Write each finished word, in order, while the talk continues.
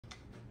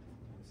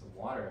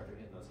water after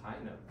hitting those high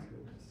notes.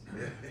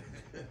 Goodness.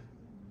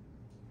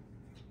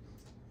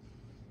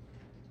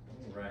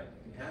 All right,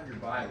 if you have your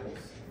Bibles,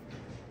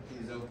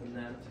 please open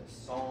them to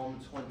Psalm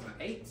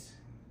 28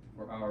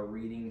 for our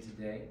reading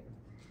today.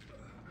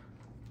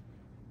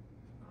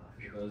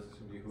 For those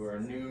of you who are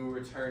new,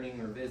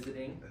 returning, or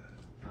visiting,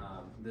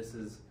 this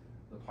is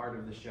the part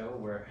of the show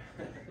where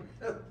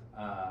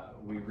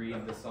we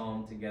read the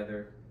psalm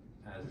together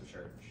as a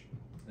church.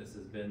 This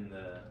has been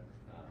the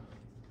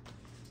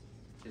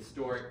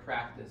historic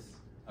practice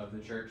of the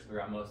church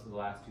throughout most of the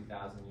last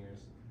 2,000 years.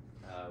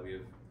 We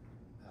have,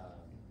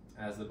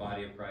 as the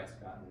body of Christ,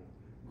 gotten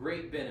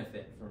great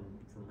benefit from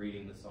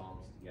reading the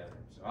Psalms together.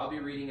 So I'll be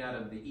reading out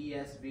of the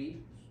ESV.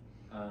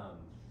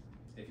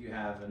 If you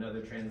have another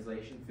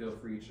translation, feel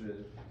free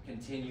to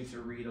continue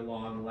to read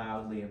along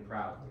loudly and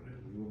proudly.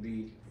 We will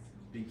be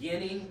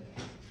beginning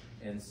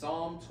in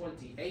Psalm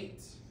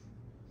 28,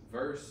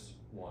 verse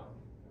 1.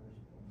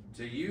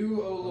 To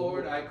you, O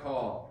Lord, I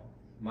call,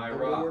 my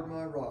rock. Lord,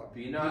 my rock.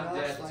 Be not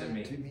deaf to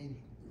me.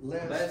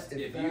 Lest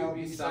if you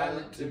be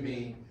silent to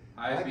me,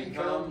 I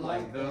become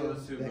like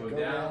those who go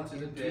down to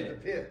the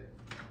pit.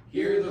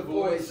 Hear the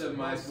voice of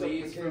my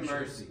pleas for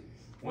mercy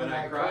when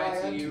I cry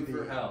to you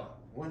for help.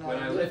 When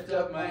I lift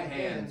up my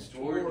hands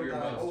toward your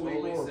most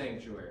holy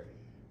sanctuary.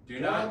 Do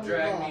not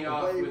drag me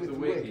off with the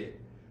wicked,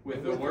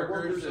 with the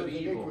workers of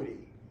evil,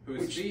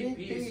 who speak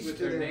peace with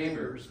their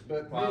neighbors,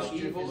 while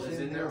evil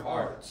is in their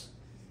hearts.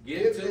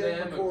 Give to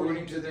them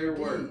according to their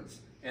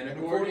works, and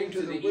according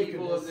to the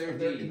evil of their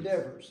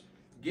deeds.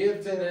 Give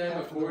to them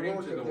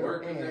according to the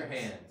work of their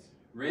hands.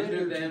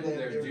 Render them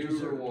their due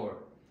reward.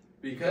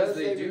 Because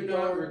they do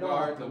not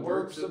regard the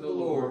works of the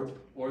Lord,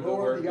 or the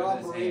work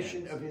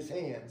of his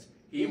hands.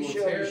 He will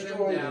tear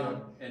them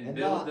down and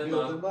build them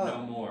up no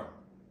more.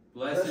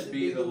 Blessed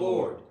be the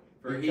Lord,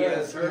 for he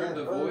has heard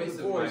the voice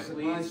of my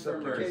pleas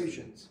for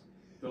mercy.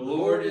 The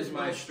Lord is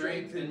my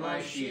strength and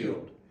my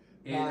shield.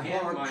 In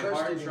him my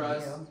heart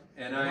trusts,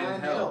 and I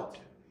am helped.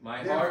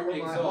 My heart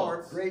exalts. My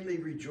heart greatly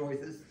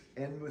rejoiceth,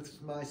 and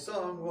with my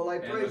song will I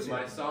praise him. And with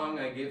my song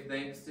I give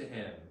thanks to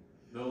him.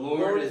 The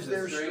Lord is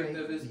the strength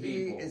of his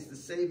people. He is the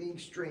saving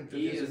strength of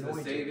He his anointed. He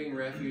is the saving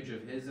refuge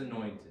of his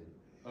anointed.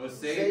 O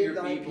save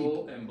your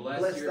people and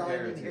bless your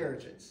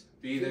heritage.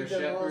 Be their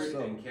shepherd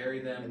and carry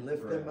them and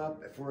lift them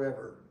up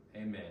forever.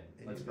 Amen.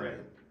 Let's pray.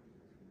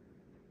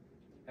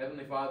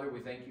 Heavenly Father,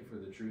 we thank you for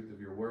the truth of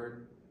your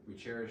word. We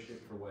cherish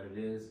it for what it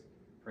is.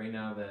 Pray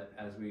now that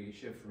as we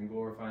shift from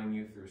glorifying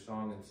you through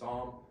song and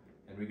psalm,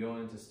 and we go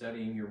into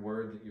studying your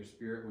word, that your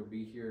Spirit would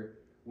be here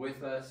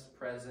with us,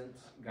 present,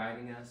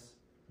 guiding us,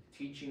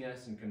 teaching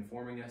us, and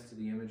conforming us to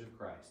the image of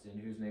Christ, in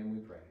whose name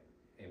we pray.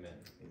 Amen.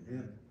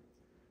 Amen.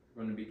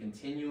 We're going to be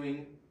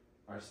continuing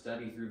our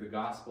study through the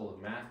Gospel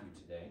of Matthew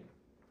today.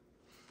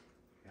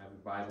 If you have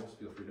your Bibles,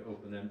 feel free to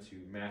open them to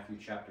Matthew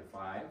chapter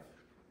 5.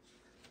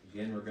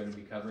 Again, we're going to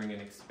be covering an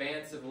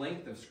expansive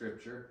length of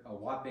Scripture, a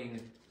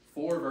whopping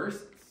 4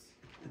 verses.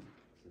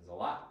 This is a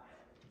lot.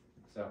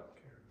 So,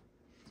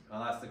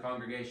 I'll ask the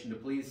congregation to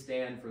please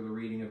stand for the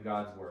reading of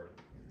God's Word.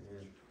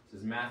 This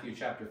is Matthew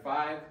chapter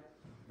 5,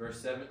 verse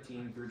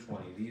 17 through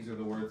 20. These are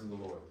the words of the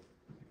Lord.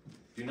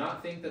 Do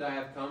not think that I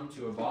have come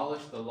to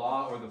abolish the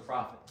law or the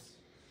prophets.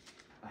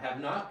 I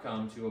have not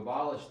come to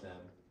abolish them,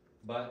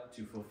 but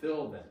to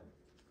fulfill them.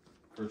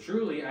 For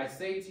truly I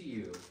say to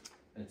you,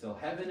 until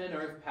heaven and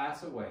earth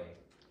pass away,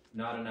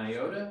 not an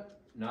iota,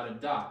 not a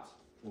dot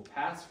will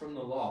pass from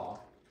the law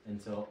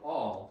until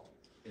all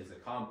is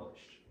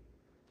accomplished.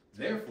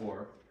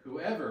 Therefore,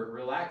 whoever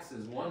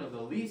relaxes one of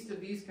the least of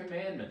these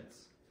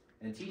commandments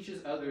and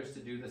teaches others to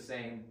do the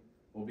same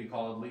will be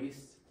called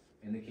least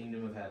in the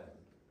kingdom of heaven.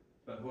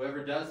 But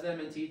whoever does them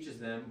and teaches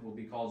them will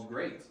be called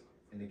great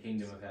in the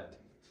kingdom of heaven.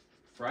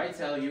 For I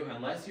tell you,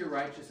 unless your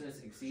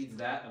righteousness exceeds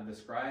that of the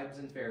scribes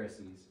and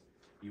Pharisees,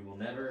 you will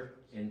never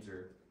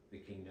enter the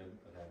kingdom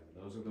of heaven.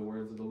 Those are the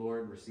words of the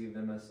Lord. Receive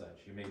them as such.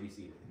 You may be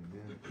seated.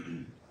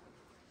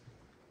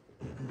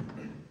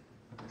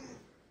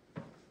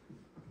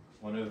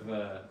 One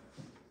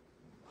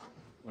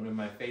of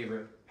my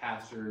favorite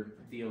pastor,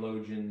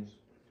 theologian,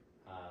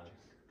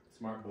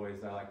 smart boys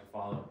that I like to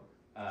follow.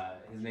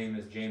 His name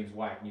is James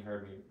White, and you've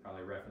heard me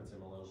probably reference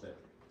him a little bit.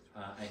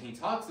 And he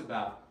talks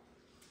about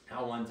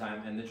how one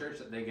time, and the church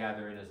that they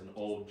gather in is an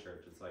old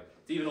church.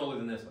 It's even older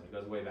than this one. It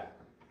goes way back.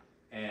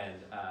 And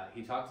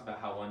he talks about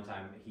how one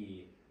time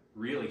he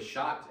really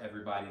shocked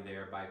everybody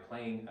there by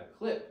playing a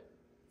clip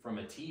from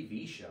a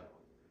TV show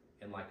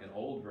in like an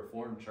old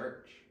Reformed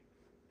church.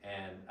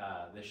 And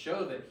the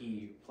show that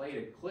he played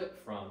a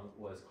clip from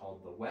was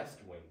called The West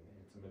Wing.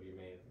 And some of you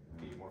may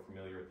be more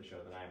familiar with the show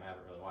than I am. I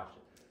haven't really watched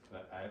it.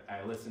 But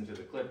I listened to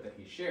the clip that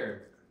he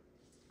shared.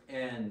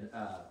 And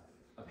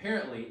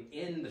apparently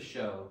in the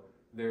show,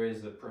 there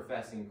is a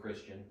professing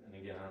Christian.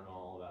 And again, I don't know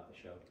all about the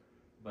show.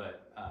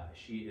 But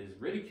she is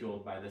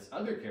ridiculed by this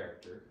other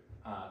character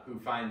who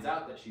finds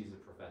out that she's a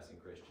professing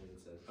Christian and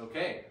says,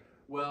 okay,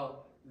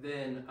 well,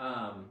 then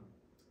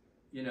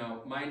you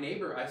know, my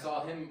neighbor, I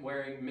saw him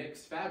wearing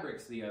mixed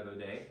fabrics the other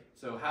day.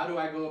 So how do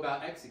I go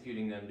about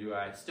executing them? Do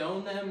I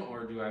stone them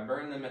or do I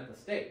burn them at the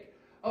stake?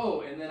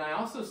 Oh, and then I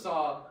also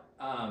saw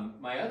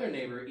my other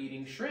neighbor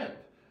eating shrimp.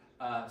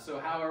 So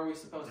how are we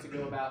supposed to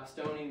go about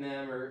stoning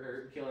them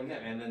or killing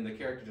them? And then the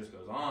character just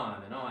goes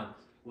on and on,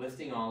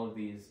 listing all of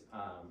these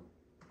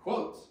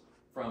quotes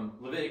from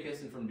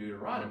Leviticus and from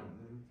Deuteronomy.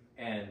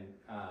 And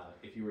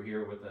if you were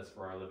here with us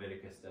for our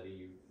Leviticus study,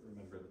 you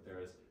remember that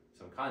there is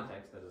some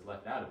context that is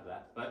left out of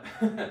that. But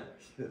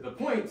the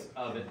point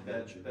of it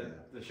that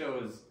the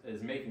show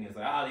is making is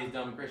like, these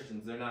dumb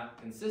Christians, they're not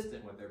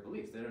consistent with their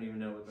beliefs. They don't even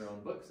know what their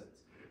own book says.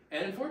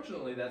 And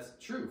unfortunately, that's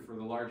true for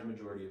the large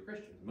majority of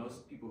Christians.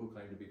 Most people who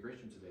claim to be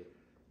Christians today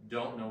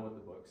don't know what the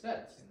book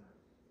says.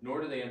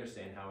 Nor do they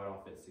understand how it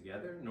all fits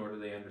together, nor do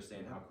they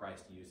understand how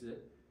Christ used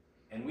it.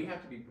 And we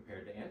have to be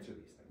prepared to answer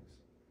these things.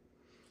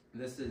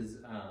 This is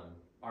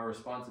our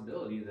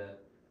responsibility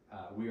that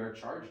we are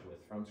charged with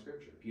from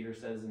Scripture. Peter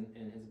says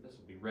in his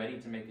epistle, be ready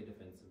to make a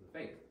defense of the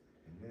faith.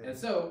 Amen. And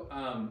so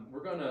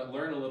we're going to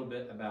learn a little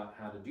bit about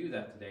how to do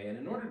that today. And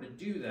in order to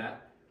do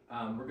that,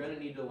 we're going to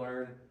need to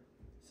learn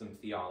some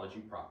theology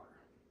proper.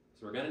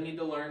 So we're going to need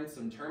to learn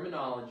some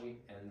terminology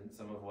and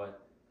some of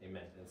what they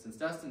meant. And since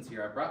Dustin's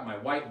here, I brought my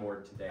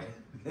whiteboard today,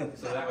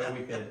 so that way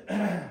we could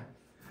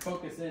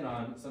focus in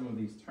on some of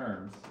these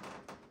terms.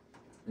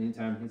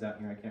 Anytime he's out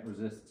here, I can't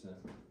resist to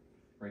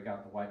break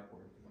out the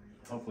whiteboard.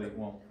 Hopefully it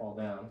won't fall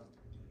down.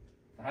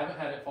 I haven't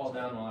had it fall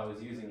down while I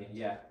was using it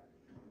yet.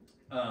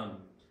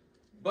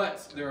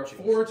 But there are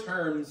 4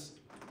 terms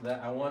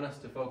that I want us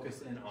to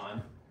focus in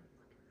on.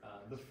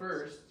 The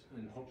first,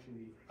 and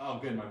hopefully, oh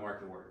good, my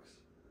marker works.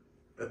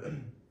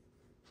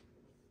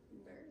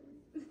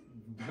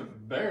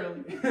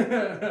 Barely.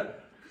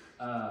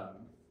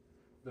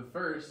 The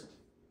first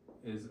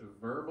is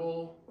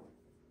verbal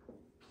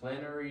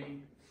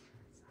plenary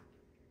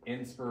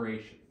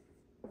inspiration.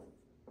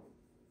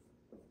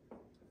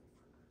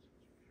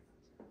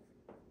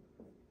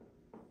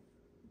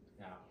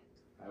 Now,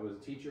 I was a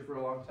teacher for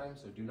a long time,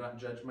 so do not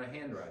judge my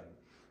handwriting.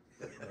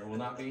 There will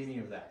not be any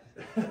of that.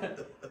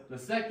 The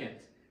second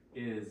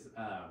is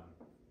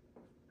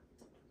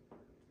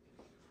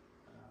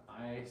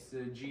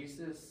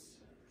eisegesis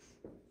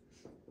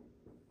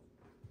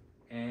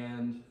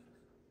and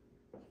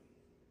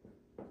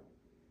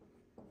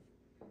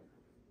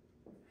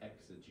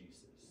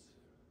exegesis.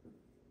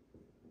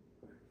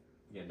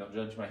 Again, don't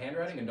judge my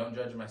handwriting and don't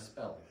judge my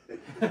spelling.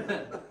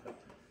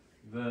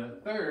 The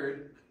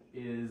third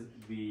is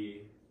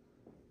the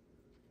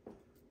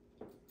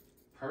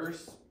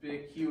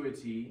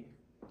perspicuity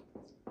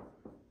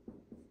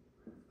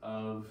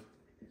of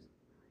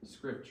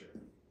Scripture.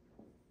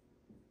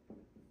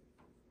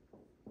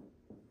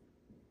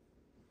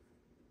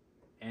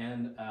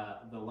 And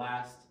the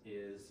last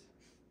is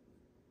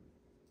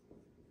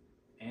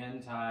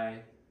antinomianism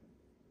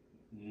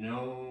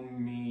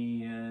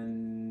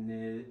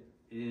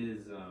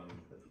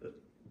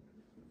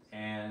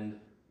and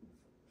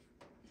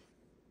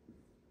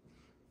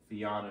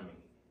theonomy.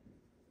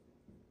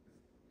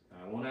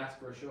 I won't ask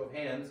for a show of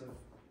hands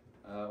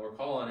or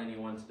call on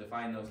anyone to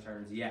define those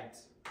terms yet.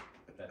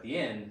 But at the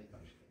end,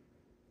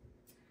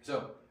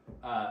 so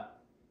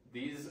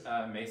these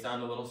may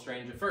sound a little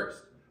strange at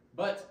first,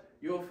 but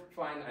you'll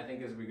find, I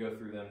think, as we go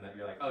through them that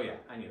you're like, oh yeah,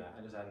 I knew that.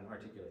 I just hadn't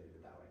articulated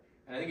it that way.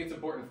 And I think it's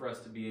important for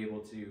us to be able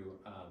to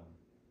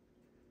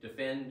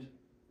defend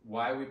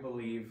why we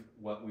believe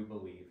what we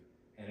believe.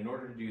 And in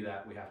order to do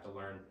that, we have to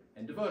learn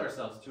and devote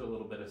ourselves to a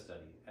little bit of study.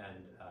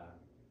 And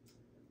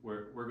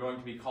we're going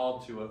to be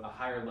called to a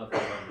higher level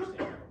of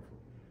understanding.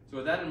 So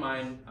with that in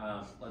mind,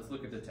 let's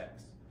look at the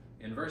text.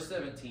 In verse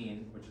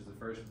 17, which is the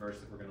first verse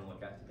that we're going to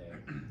look at today,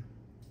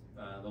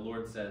 the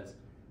Lord says,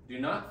 "Do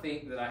not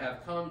think that I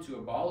have come to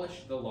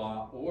abolish the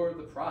law or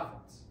the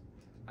prophets.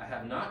 I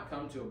have not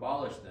come to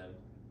abolish them,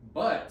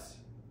 but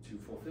to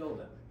fulfill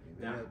them."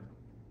 Now,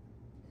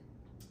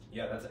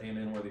 yeah, that's an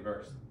amen-worthy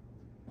verse.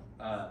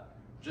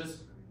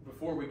 Just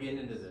before we get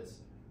into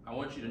this, I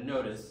want you to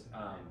notice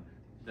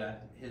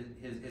that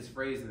his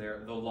phrase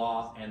there, the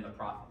law and the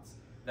prophets,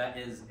 that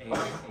is a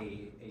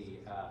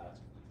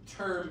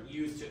term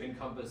used to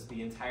encompass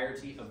the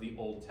entirety of the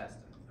Old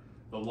Testament.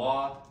 The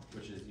law,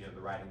 which is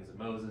the writings of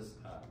Moses,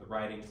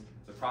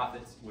 the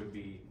prophets would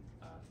be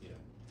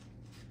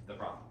the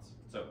prophets.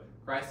 So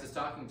Christ is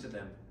talking to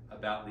them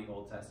about the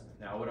Old Testament.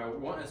 Now, what I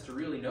want us to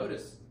really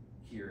notice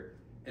here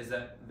is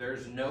that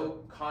there's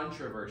no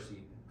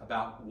controversy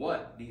about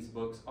what these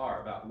books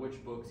are, about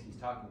which books he's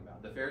talking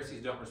about. The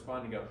Pharisees don't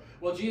respond and go,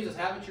 "Well, Jesus,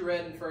 haven't you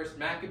read in 1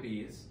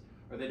 Maccabees?"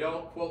 Or they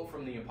don't quote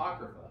from the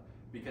Apocrypha,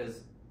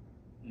 because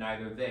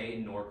neither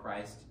they nor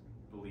Christ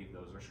believe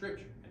those are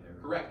Scripture, and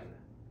they're correct in that.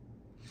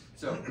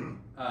 So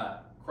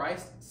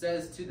Christ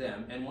says to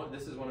them, and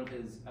this is one of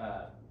his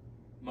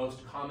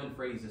most common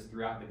phrases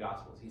throughout the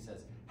Gospels. He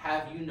says,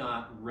 "Have you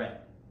not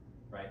read?"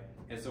 Right?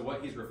 And so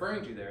what he's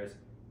referring to there is,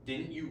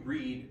 didn't you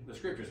read the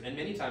Scriptures? And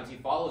many times he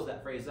follows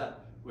that phrase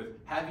up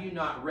with, "Have you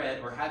not read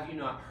or have you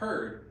not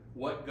heard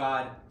what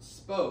God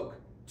spoke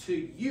to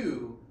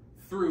you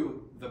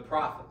through the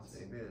prophets.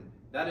 Amen.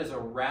 That is a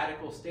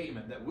radical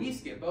statement that we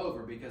skip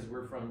over because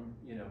we're from,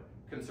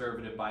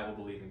 conservative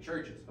Bible-believing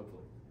churches,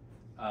 hopefully.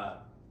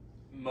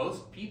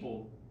 Most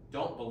people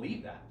don't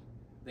believe that.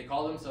 They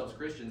call themselves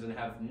Christians and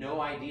have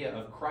no idea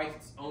of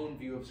Christ's own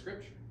view of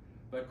Scripture.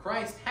 But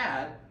Christ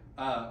had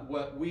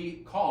what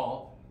we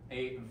call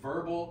a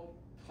verbal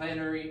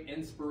plenary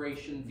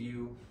inspiration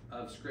view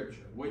of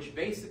Scripture, which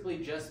basically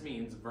just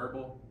means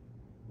verbal,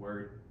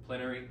 word,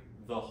 plenary,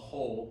 the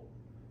whole,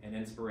 and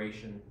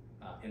inspiration,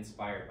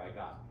 inspired by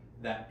God.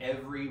 That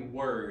every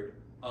word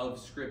of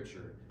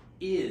Scripture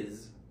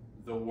is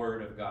the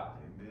Word of God.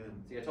 Amen.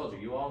 See, I told you,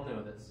 you all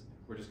know this.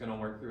 We're just going to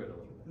work through it a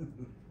little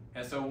bit.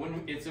 And so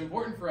it's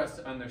important for us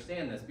to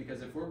understand this,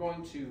 because if we're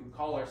going to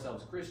call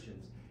ourselves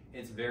Christians,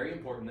 it's very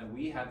important that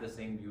we have the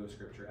same view of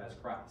Scripture as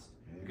Christ.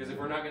 Amen. Because if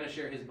we're not going to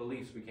share his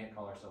beliefs, we can't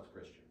call ourselves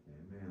Christian.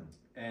 Amen.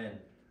 And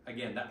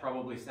again, that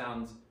probably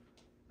sounds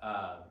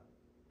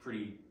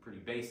pretty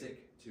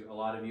basic to a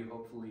lot of you,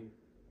 hopefully,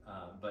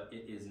 but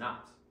it is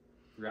not.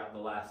 Throughout the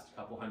last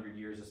couple hundred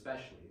years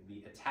especially,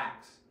 the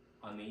attacks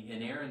on the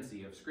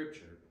inerrancy of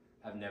Scripture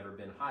have never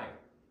been higher.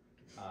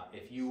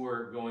 If you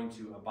were going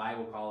to a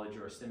Bible college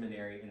or a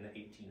seminary in the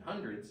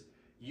 1800s,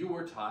 you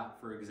were taught,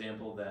 for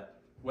example, that,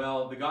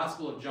 well, the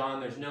Gospel of John,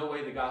 there's no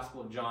way the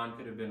Gospel of John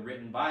could have been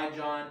written by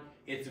John.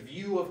 Its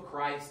view of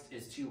Christ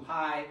is too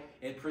high.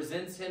 It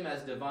presents him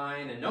as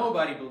divine, and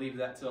nobody believed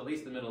that till at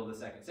least the middle of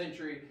the 2nd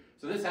century.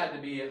 So this had to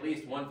be at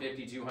least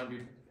 150,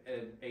 200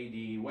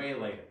 AD, way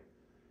later.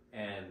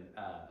 And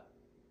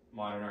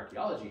modern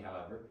archaeology,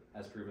 however,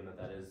 has proven that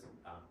that is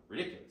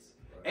ridiculous.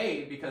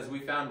 A, because we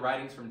found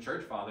writings from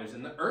church fathers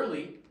in the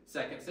early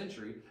 2nd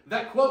century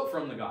that quote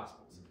from the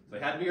Gospels. So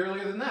it had to be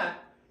earlier than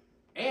that.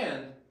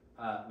 And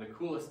the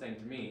coolest thing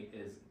to me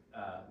is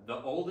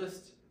the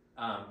oldest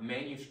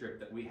manuscript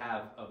that we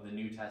have of the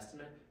New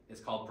Testament is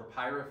called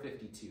Papyrus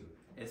 52.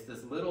 It's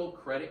this little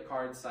credit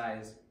card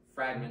sized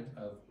fragment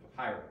of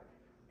papyrus,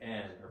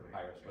 or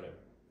papyrus, whatever.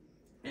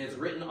 And it's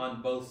written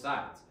on both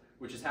sides,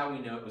 which is how we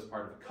know it was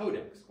part of a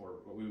codex, or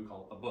what we would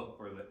call a book,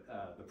 or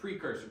the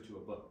precursor to a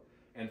book.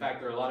 In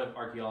fact, there are a lot of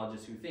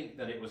archaeologists who think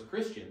that it was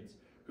Christians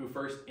who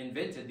first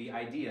invented the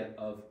idea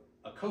of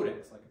a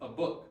codex, like a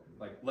book,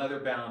 like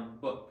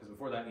leather-bound book, because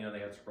before that, they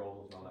had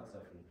scrolls and all that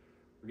stuff, and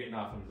we're getting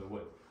off into the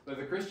wood. But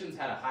the Christians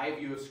had a high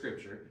view of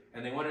Scripture,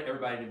 and they wanted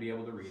everybody to be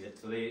able to read it,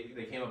 so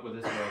they came up with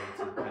this way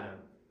to kind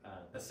of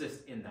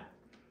assist in that.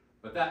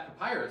 But that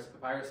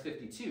Papyrus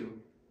 52,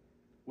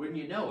 wouldn't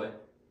you know it,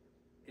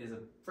 is a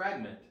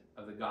fragment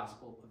of the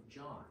Gospel of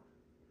John.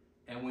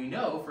 And we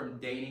know from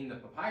dating the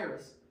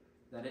papyrus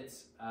that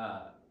it's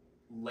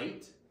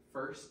late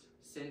 1st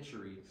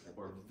century,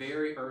 or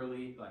very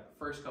early, like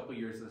first couple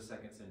years of the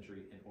 2nd century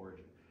in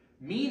origin.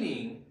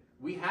 Meaning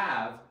we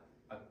have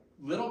a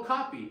little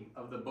copy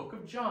of the book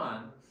of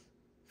John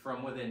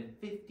from within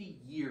 50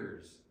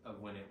 years of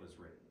when it was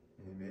written.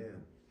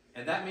 Amen.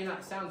 And that may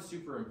not sound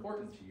super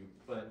important to you,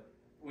 but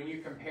when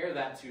you compare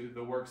that to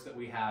the works that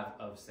we have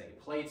of, say,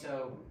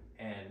 Plato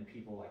and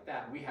people like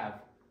that, we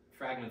have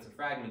fragments of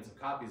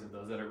copies of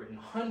those that are written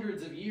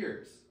hundreds of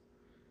years,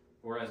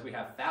 whereas we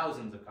have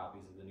thousands of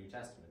copies of the New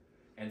Testament.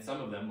 And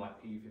some of them,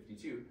 like PU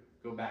 52,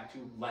 go back to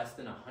less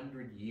than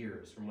 100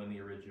 years from when the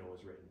original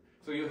was written.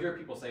 So you'll hear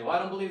people say, well, I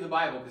don't believe the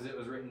Bible because it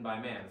was written by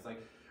man. It's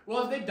like,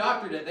 well, if they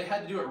doctored it, they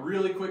had to do it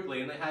really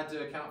quickly, and they had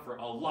to account for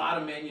a lot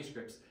of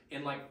manuscripts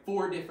in like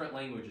 4 different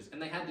languages,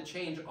 and they had to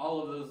change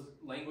all of those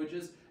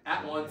languages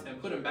at once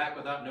and put them back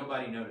without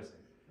nobody noticing.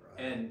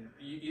 Right. And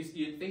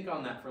you think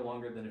on that for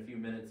longer than a few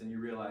minutes, and you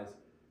realize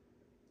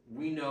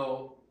we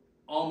know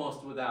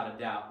almost without a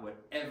doubt what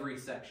every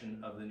section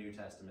of the New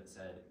Testament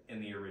said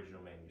in the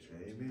original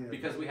manuscript. Amen.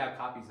 Because we have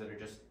copies that are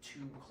just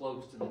too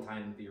close to the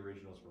time that the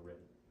originals were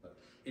written. But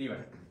anyway,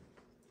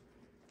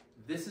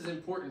 this is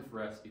important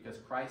for us because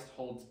Christ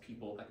holds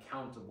people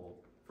accountable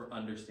for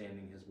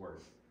understanding his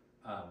word.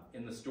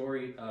 In the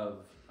story of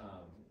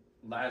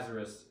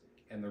Lazarus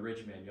and the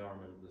rich man, y'all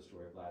remember the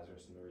story of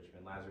Lazarus and the rich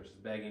man. Lazarus is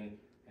begging,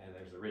 and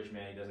there's the rich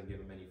man, he doesn't give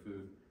him any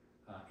food.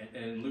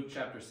 And in Luke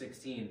chapter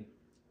 16,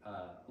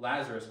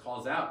 Lazarus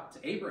calls out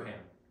to Abraham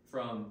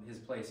from his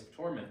place of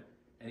torment,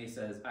 and he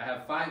says, I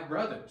have 5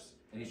 brothers.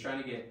 And he's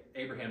trying to get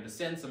Abraham to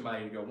send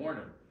somebody to go warn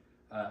him,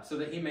 so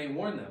that he may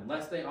warn them,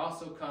 lest they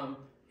also come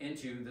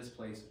into this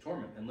place of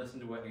torment. And listen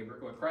to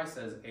what Christ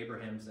says,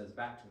 Abraham says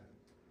back to him.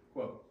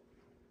 Quote,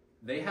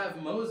 they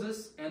have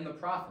Moses and the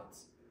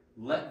prophets.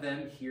 Let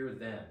them hear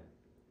them.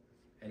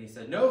 And he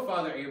said, no,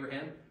 Father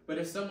Abraham, but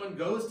if someone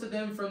goes to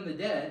them from the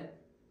dead,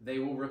 they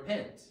will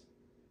repent.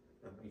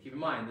 And keep in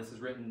mind, this is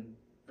written,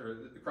 or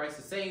Christ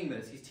is saying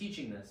this, he's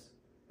teaching this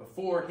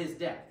before his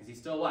death, because he's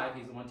still alive,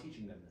 he's the one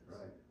teaching them this.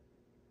 Right.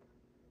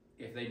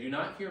 If they do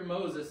not hear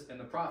Moses and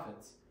the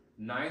prophets,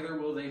 neither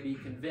will they be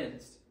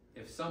convinced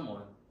if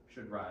someone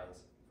should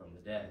rise from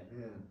the dead.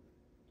 Amen.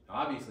 Now,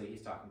 obviously,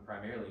 he's talking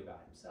primarily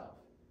about himself.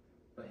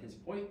 But his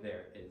point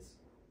there is,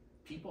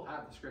 people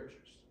have the scriptures.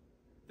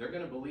 They're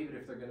going to believe it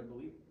if they're going to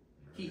believe it.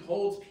 He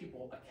holds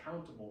people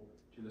accountable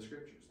to the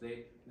scriptures.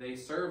 They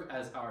serve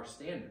as our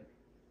standard.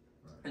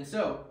 And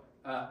so,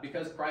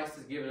 because Christ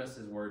has given us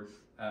his word,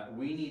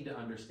 we need to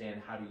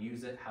understand how to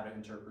use it, how to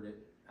interpret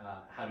it,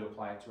 how to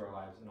apply it to our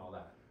lives and all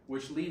that.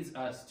 Which leads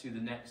us to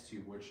the next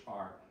two, which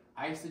are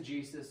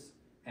eisegesis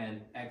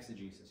and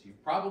exegesis.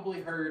 You've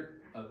probably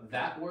heard of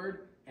that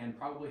word and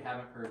probably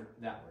haven't heard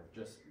that word,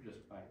 just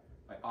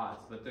by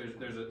odds. But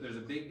there's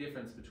a big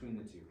difference between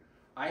the two.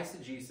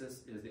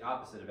 Eisegesis is the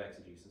opposite of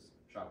exegesis.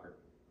 Shocker.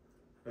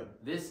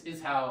 This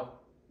is how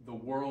the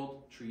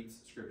world treats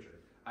Scripture.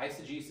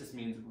 Eisegesis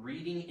means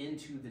reading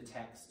into the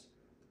text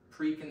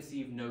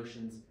preconceived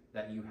notions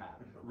that you have.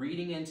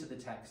 Reading into the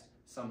text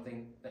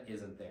something that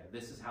isn't there.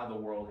 This is how the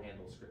world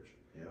handles Scripture.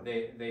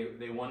 Yep.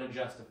 They want to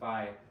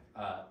justify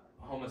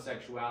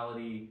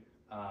homosexuality,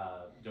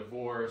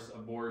 divorce,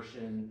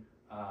 abortion,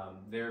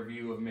 their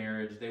view of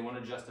marriage. They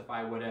want to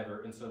justify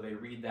whatever, and so they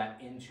read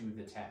that into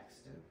the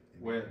text,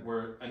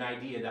 where an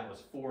idea that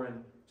was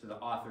foreign to the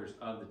authors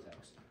of the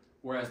text.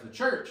 Whereas the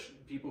church,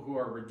 people who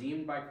are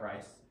redeemed by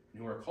Christ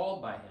and who are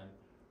called by him,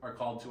 are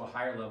called to a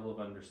higher level of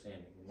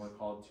understanding. And we're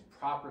called to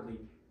properly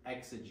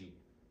exegete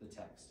the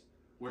text,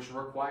 which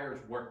requires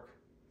work.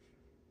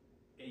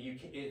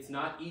 It's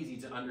not easy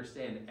to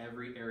understand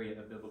every area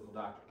of biblical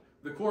doctrine.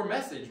 The core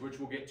message, which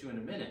we'll get to in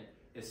a minute,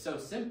 is so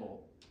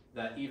simple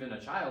that even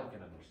a child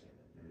can understand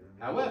it.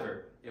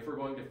 However, if we're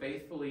going to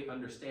faithfully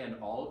understand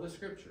all of the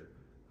Scripture,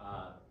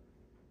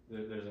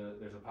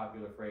 there's a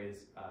popular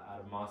phrase out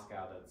of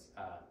Moscow that's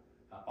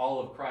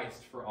all of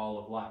Christ for all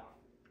of life.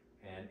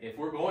 And if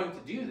we're going to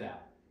do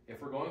that,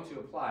 if we're going to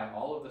apply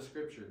all of the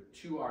Scripture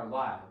to our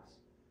lives,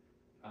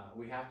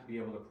 we have to be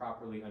able to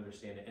properly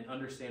understand it and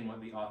understand what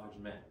the authors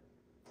meant.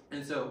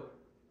 And so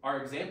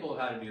our example of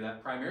how to do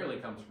that primarily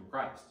comes from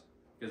Christ.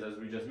 Because as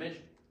we just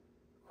mentioned,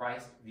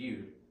 Christ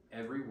viewed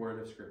every word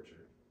of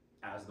Scripture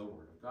as the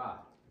Word of God.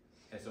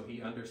 And so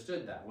he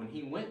understood that. When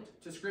he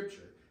went to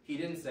Scripture, he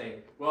didn't say,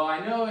 well,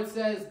 I know it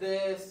says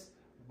this,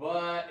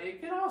 but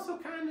it could also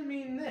kind of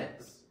mean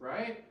this,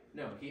 right?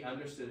 No, he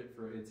understood it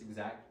for its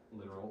exact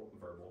literal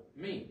verbal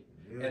meaning.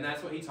 Yeah. And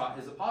that's what he taught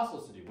his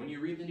apostles to do. When you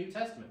read the New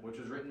Testament, which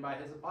was written by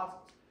his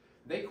apostles,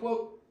 they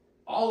quote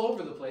all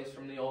over the place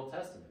from the Old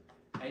Testament.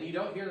 And you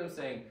don't hear them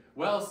saying,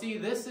 well, see,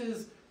 this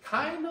is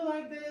kind of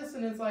like this,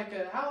 and it's like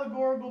an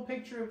allegorical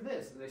picture of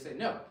this. They say,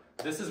 no,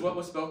 this is what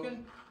was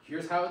spoken.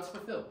 Here's how it's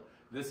fulfilled.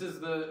 This is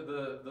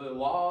the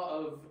law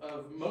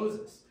of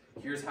Moses.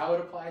 Here's how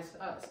it applies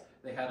to us.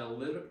 They had a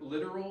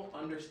literal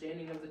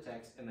understanding of the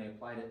text, and they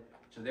applied it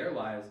to their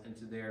lives and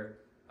to their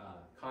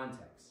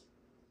context.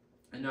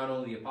 And not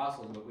only the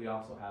apostles, but we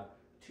also have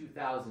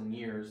 2,000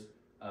 years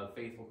of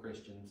faithful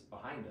Christians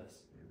behind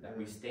us that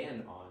we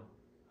stand on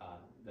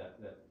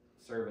that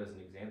serve as an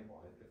example.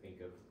 I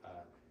think of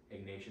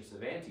Ignatius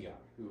of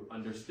Antioch, who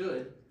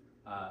understood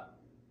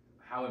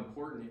how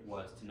important it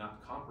was to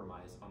not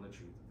compromise on the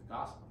truth of the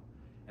gospel.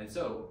 And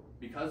so,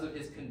 because of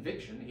his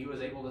conviction, he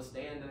was able to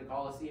stand in the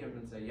Colosseum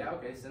and say, yeah,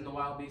 okay, send the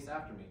wild beasts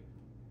after me.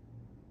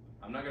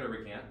 I'm not going to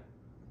recant.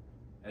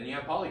 And then you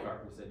have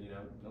Polycarp who said,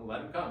 no,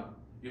 let him come.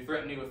 You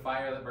threaten me with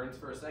fire that burns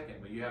for a second,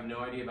 but you have no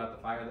idea about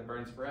the fire that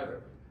burns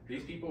forever.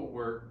 These people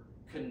were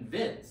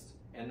convinced,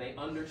 and they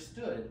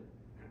understood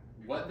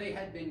what they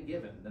had been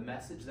given, the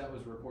message that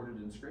was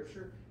recorded in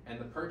Scripture, and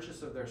the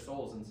purchase of their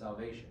souls in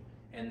salvation.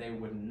 And they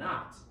would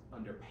not,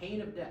 under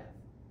pain of death,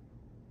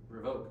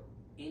 revoke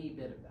any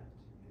bit of that.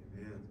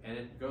 Amen. And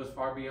it goes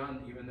far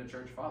beyond even the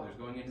church fathers,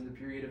 going into the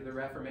period of the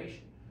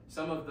Reformation.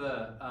 Some of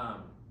the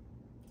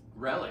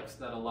relics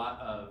that a lot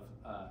of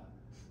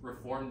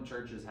Reformed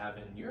churches have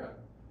in Europe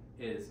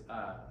is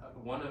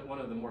one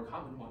of the more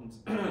common ones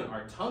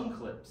are tongue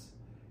clips.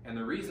 And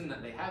the reason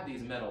that they have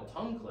these metal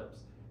tongue clips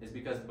is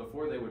because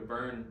before they would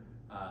burn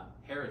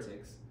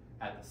heretics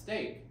at the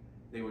stake,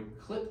 they would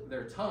clip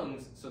their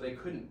tongues so they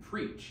couldn't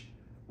preach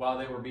while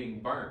they were being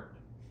burned.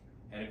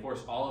 And of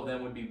course, all of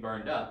them would be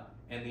burned up,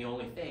 and the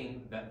only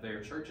thing that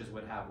their churches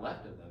would have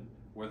left of them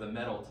were the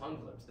metal tongue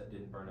clips that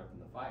didn't burn up in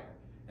the fire.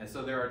 And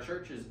so there are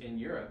churches in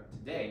Europe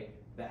today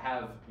that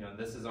have,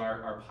 this is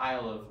our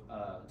pile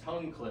of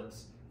tongue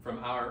clips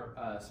from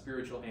our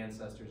spiritual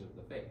ancestors of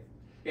the faith.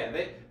 Yeah,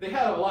 they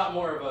have a lot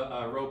more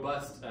of a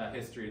robust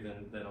history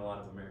than a lot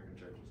of American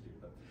churches do.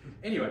 But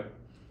anyway,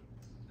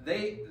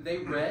 they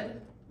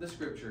read the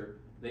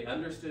Scripture, they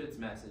understood its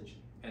message,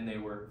 and they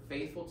were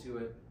faithful to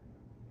it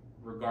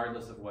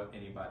regardless of what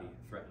anybody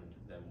threatened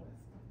them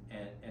with.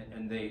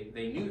 And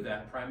they knew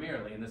that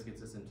primarily, and this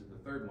gets us into the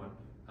third one,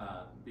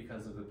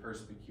 because of the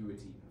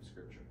perspicuity of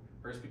Scripture.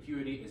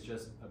 Perspicuity is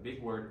just a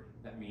big word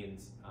that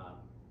means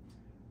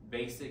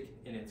basic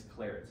in its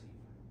clarity,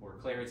 or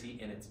clarity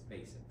in its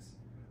basics.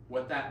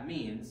 What that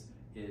means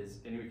is,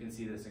 and we can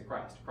see this in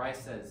Christ,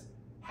 Christ says,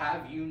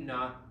 have you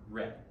not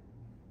read?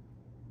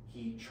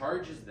 He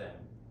charges them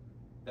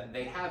that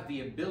they have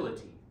the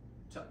ability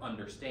to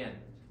understand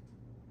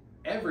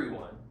it.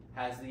 Everyone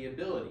has the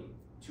ability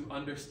to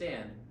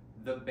understand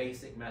the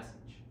basic message.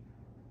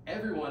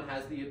 Everyone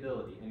has the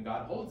ability, and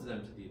God holds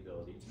them to the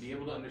ability, to be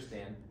able to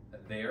understand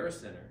that they are a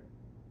sinner,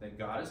 that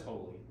God is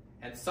holy,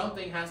 and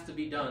something has to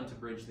be done to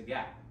bridge the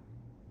gap,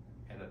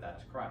 and that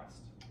is Christ.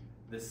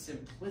 the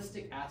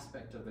simplistic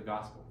aspect of the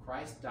gospel,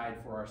 Christ died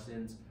for our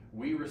sins,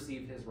 we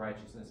receive his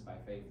righteousness by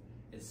faith,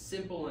 is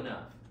simple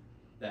enough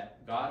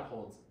that God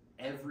holds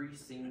every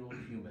single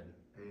human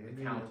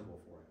accountable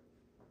for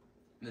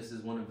it. This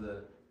is one of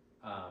the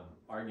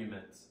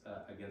arguments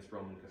against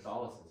Roman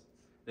Catholicism.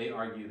 They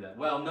argue that,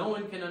 well, no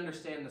one can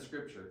understand the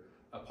scripture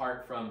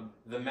apart from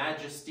the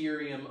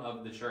magisterium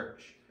of the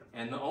church.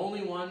 And the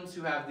only ones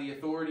who have the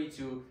authority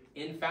to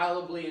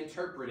infallibly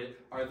interpret it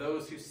are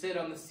those who sit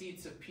on the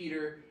seats of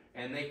Peter,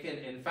 and they can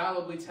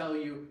infallibly tell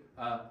you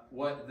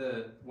what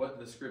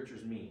the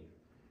scriptures mean.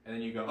 And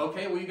then you go,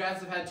 okay, well, you guys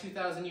have had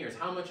 2,000 years.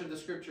 How much of the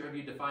scripture have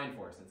you defined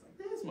for us? And it's like,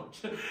 this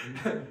much.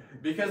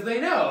 Because they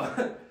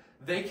know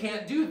they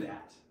can't do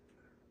that.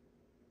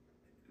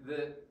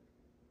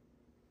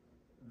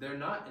 They're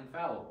not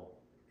infallible.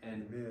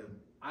 And Amen.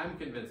 I'm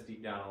convinced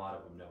deep down a lot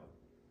of them know it.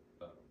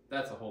 But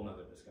that's a whole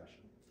nother discussion.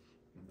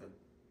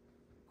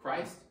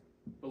 Christ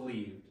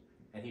believed,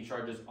 and he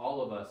charges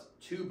all of us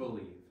to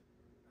believe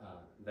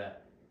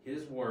that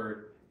his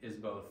word is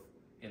both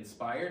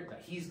inspired,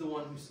 that he's the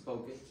one who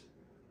spoke it,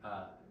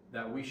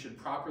 that we should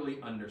properly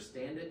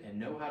understand it and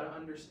know how to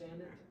understand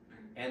it,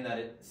 and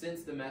that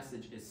since the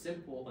message is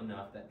simple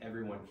enough that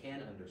everyone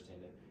can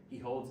understand it, he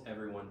holds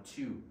everyone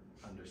to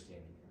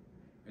understanding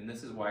it. And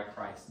this is why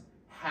Christ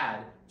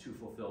had to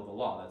fulfill the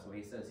law. That's what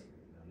he says here.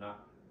 You know,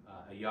 not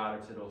a jot or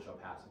tittle shall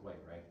pass away,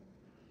 right?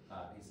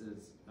 He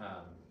says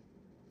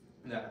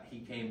that he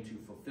came to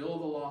fulfill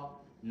the law,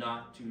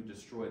 not to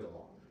destroy the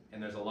law.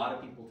 And there's a lot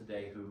of people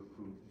today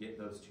who get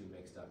those two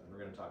mixed up, and we're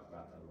going to talk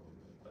about that a little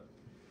bit. But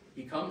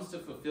he comes to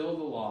fulfill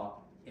the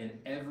law in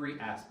every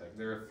aspect.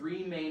 There are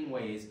three main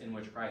ways in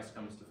which Christ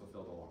comes to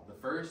fulfill the law. The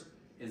first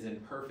is in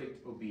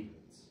perfect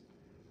obedience.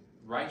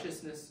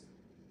 Righteousness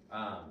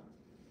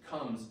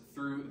comes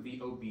through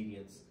the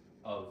obedience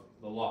of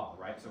the law,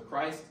 right? So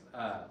Christ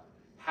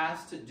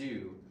has to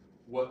do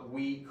what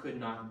we could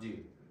not do.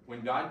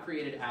 When God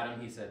created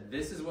Adam, he said,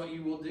 this is what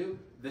you will do,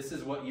 this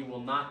is what you will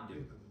not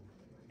do.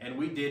 And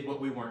we did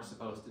what we weren't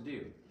supposed to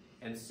do.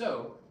 And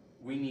so,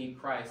 we need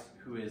Christ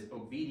who is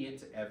obedient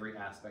to every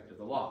aspect of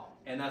the law.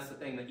 And that's the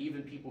thing, that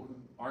even people who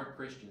aren't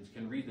Christians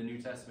can read the New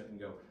Testament and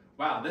go,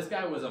 wow, this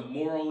guy was a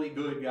morally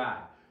good guy.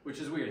 Which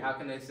is weird. How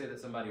can they say that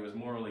somebody was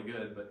morally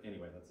good? But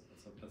anyway,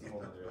 that's a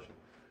whole other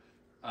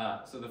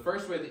issue. So the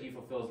first way that he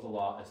fulfills the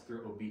law is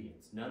through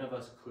obedience. None of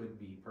us could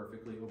be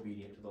perfectly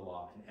obedient to the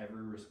law in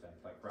every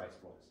respect like Christ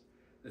was.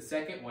 The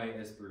second way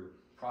is through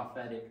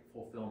prophetic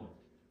fulfillment.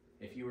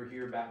 If you were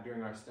here back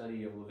during our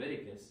study of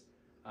Leviticus,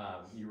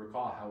 you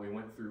recall how we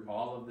went through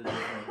all of the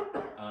different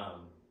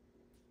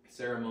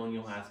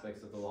ceremonial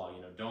aspects of the law.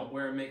 You know, don't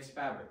wear mixed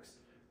fabrics.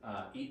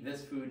 Eat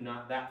this food,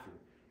 not that food.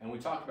 And we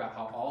talked about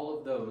how all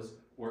of those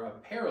were a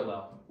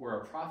parallel,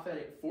 were a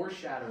prophetic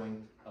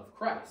foreshadowing of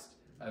Christ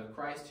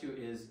who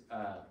is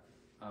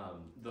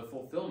the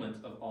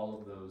fulfillment of all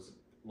of those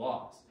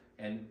laws.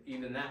 And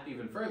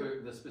even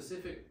further, the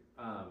specific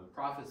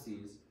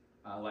prophecies,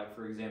 like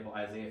for example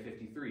Isaiah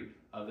 53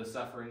 of the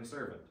suffering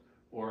servant,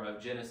 or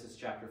of Genesis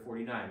chapter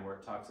 49 where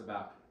it talks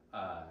about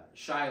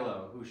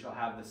Shiloh who shall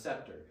have the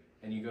scepter,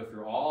 and you go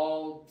through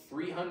all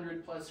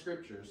 300 plus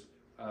scriptures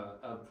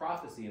of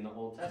prophecy in the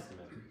Old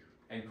Testament,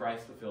 and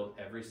Christ fulfilled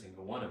every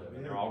single one of them,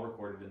 and they're all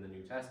recorded in the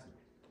New Testament.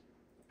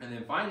 And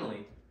then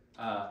finally,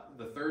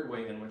 the third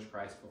way in which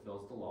Christ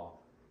fulfills the law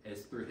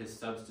is through his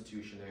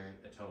substitutionary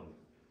atonement.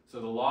 So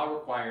the law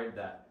required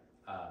that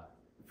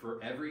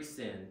for every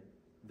sin,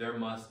 there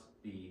must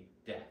be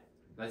death.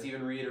 That's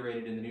even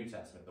reiterated in the New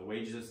Testament. The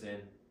wages of sin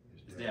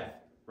is death.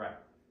 Right.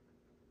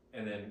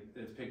 And then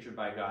it's pictured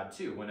by God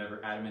too.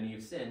 Whenever Adam and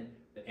Eve sinned,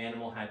 the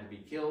animal had to be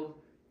killed.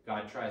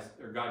 God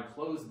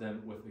clothes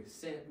them with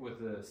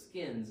the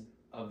skins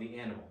of the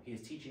animal.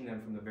 He's teaching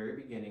them from the very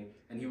beginning,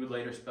 and he would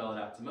later spell it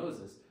out to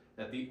Moses,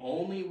 that the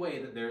only way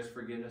that there's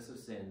forgiveness of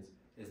sins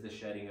is the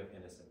shedding of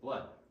innocent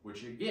blood,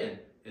 which again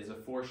is a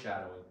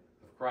foreshadowing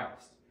of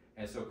Christ.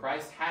 And so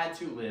Christ had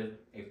to live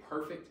a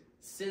perfect,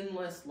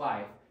 sinless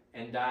life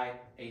and die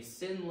a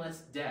sinless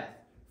death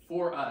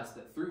for us,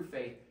 that through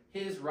faith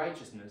his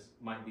righteousness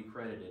might be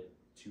credited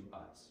to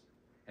us.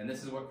 And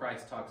this is what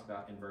Christ talks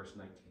about in verse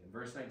 19. In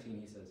verse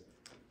 19 he says,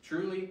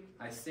 truly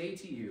I say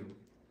to you,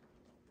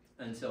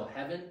 until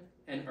heaven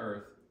and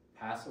earth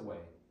pass away,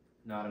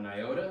 not an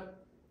iota,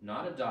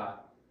 not a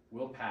dot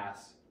will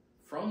pass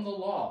from the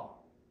law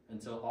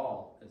until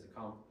all is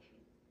accomplished.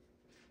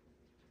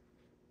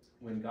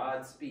 When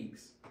God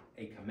speaks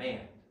a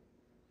command,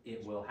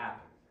 it will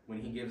happen.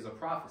 When he gives a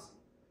prophecy,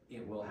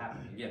 it will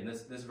happen. Again,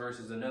 this verse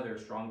is another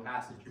strong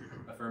passage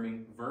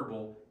affirming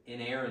verbal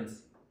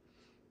inerrancy.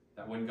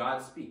 That when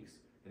God speaks,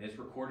 and it's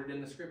recorded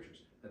in the scriptures,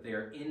 that they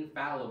are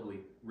infallibly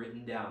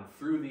written down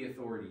through the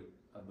authority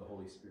of the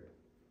Holy Spirit.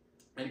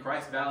 And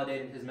Christ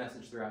validated his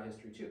message throughout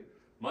history too.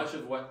 Much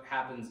of what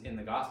happens in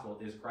the gospel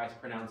is Christ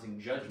pronouncing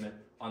judgment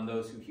on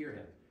those who hear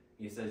him.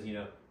 He says,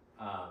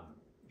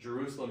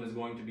 Jerusalem is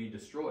going to be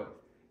destroyed.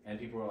 And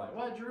people are like,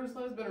 what?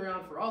 Jerusalem's been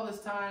around for all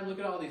this time. Look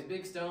at all these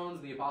big stones.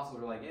 And the apostles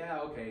were like, yeah,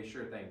 okay,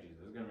 sure thing, Jesus.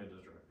 It's going to be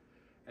destroyed.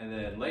 And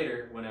then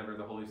later, whenever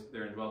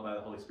they're indwelt by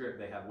the Holy Spirit,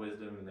 they have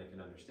wisdom and they can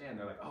understand.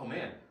 They're like, oh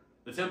man,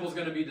 the temple's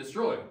going to be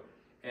destroyed.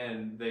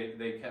 And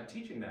they kept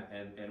teaching that.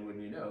 And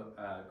when you know,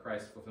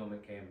 Christ's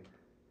fulfillment came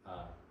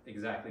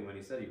exactly when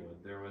he said he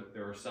would.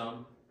 There were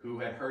some who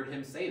had heard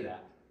him say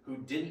that, who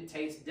didn't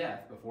taste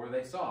death before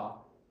they saw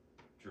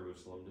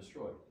Jerusalem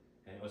destroyed.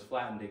 And it was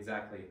flattened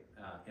exactly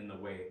in the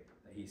way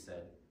that he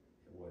said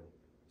it would.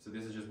 So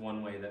this is just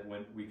one way that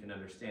when we can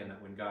understand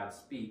that when God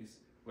speaks,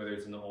 whether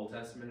it's in the Old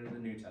Testament or the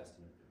New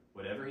Testament,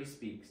 whatever he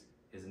speaks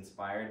is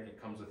inspired,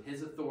 it comes with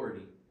his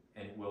authority,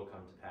 and it will come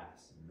to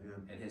pass.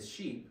 Amen. And his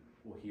sheep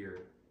will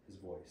hear his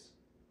voice.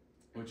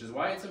 Which is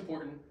why it's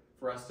important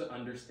for us to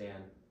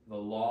understand the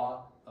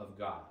law of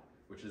God,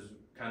 which is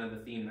kind of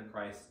the theme that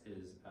Christ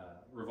is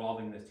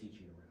revolving this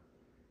teaching around.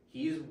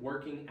 He's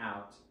working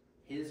out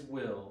his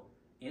will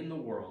in the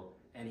world,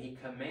 and he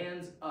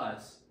commands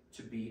us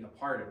to be a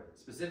part of it.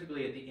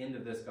 Specifically at the end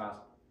of this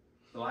gospel.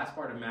 The last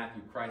part of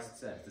Matthew, Christ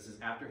says, this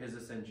is after his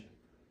ascension,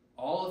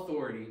 all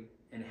authority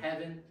in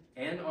heaven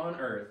and on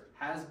earth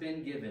has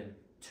been given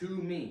to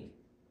me.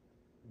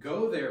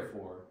 Go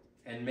therefore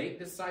and make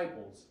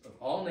disciples of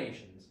all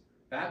nations,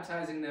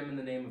 baptizing them in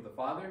the name of the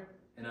Father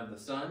and of the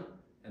Son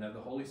and of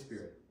the Holy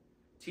Spirit,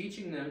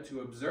 teaching them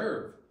to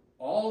observe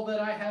all that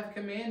I have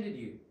commanded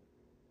you.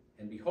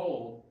 And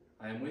behold,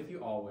 I am with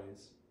you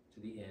always to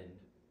the end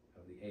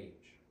of the age.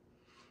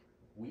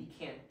 We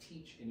can't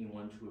teach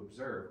anyone to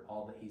observe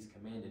all that he's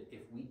commanded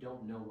if we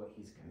don't know what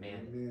he's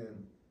commanded.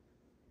 Amen.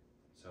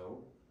 So,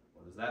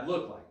 what does that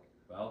look like?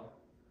 Well,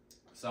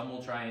 some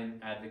will try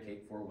and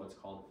advocate for what's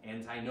called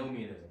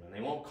antinomianism, and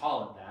they won't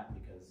call it that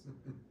because,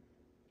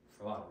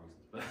 for a lot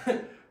of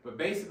reasons. But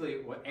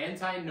basically, what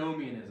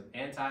antinomianism,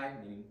 anti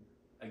meaning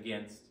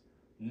against,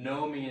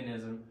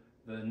 nomianism,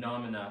 the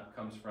nomina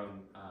comes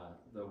from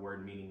the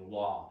word meaning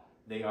law.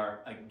 They are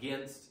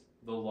against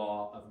the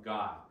law of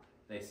God.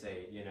 They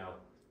say,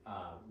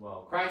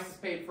 well, Christ has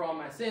paid for all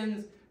my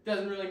sins.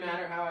 Doesn't really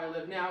matter how I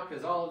live now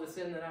because all of the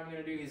sin that I'm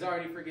going to do, he's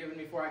already forgiven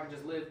me for. I can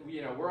just live.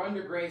 We're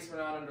under grace. We're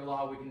not under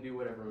law. We can do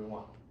whatever we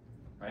want.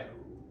 Right?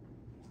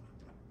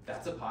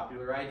 That's a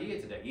popular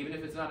idea today. Even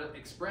if it's not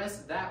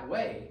expressed that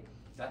way,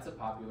 that's a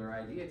popular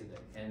idea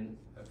today. And,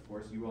 of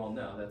course, you all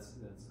know that's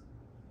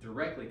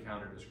directly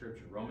counter to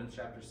Scripture. Romans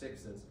chapter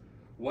 6 says,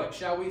 what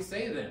shall we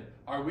say then?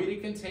 Are we to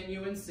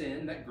continue in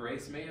sin that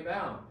grace may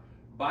abound?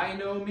 By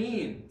no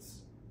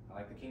means. I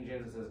like the King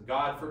James that says,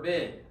 God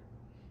forbid.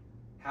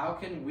 How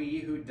can we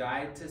who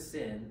died to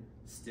sin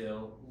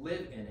still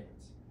live in it?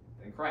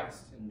 Then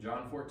Christ, in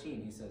John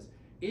 14, he says,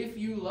 if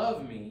you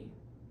love me,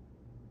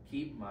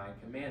 keep my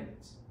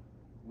commandments.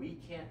 We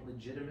can't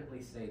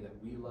legitimately say that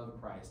we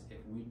love Christ if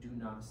we do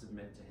not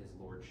submit to his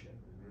lordship.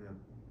 Yeah.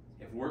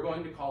 If we're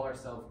going to call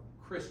ourselves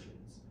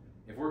Christians,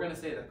 if we're going to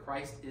say that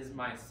Christ is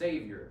my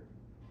Savior,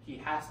 he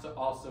has to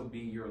also be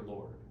your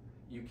Lord.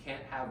 You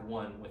can't have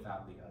one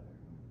without the other.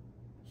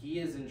 He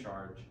is in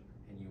charge,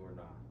 and you are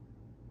not.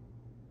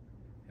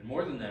 And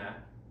more than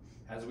that,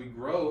 as we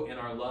grow in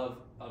our love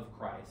of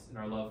Christ, in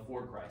our love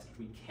for Christ,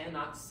 we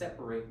cannot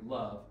separate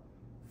love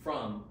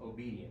from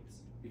obedience.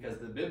 Because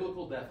the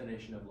biblical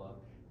definition of love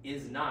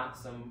is not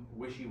some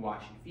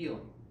wishy-washy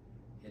feeling.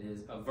 It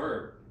is a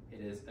verb.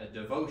 It is a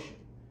devotion.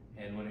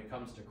 And when it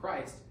comes to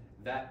Christ,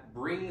 that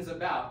brings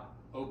about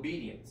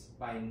obedience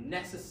by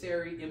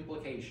necessary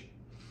implication.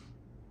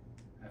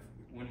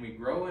 When we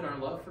grow in our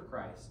love for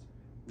Christ,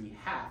 we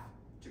have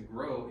to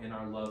grow in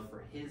our love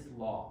for his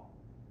law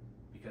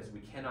because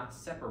we cannot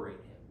separate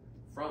him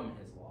from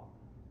his law.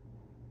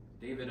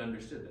 David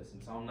understood this.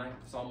 In Psalm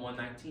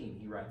 119,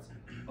 he writes,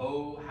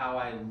 oh, how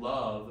I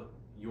love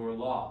your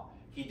law.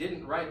 He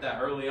didn't write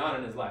that early on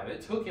in his life.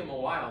 It took him a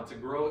while to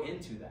grow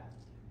into that.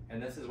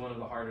 And this is one of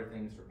the harder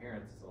things for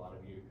parents, as a lot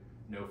of you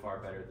know far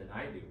better than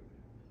I do.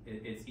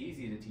 It's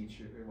easy to teach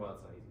it's not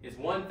easy. It's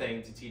one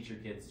thing to teach your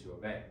kids to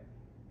obey.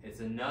 It's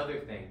another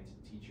thing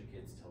to teach your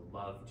kids to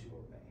love to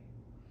obey.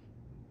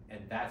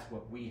 And that's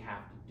what we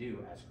have to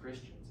do as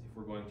Christians if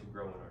we're going to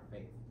grow in our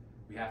faith.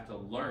 We have to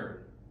learn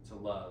to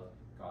love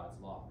God's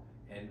law.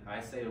 And I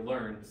say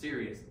learn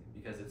seriously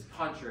because it's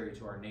contrary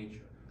to our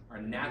nature.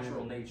 Our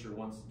natural nature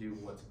wants to do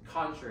what's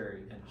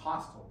contrary and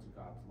hostile to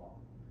God's law.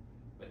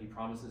 But he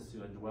promises to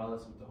indwell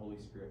us with the Holy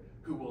Spirit,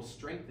 who will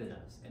strengthen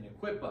us and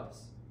equip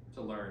us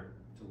to learn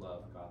to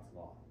love God's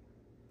law.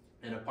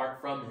 And apart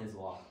from his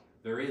law,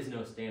 there is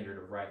no standard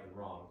of right and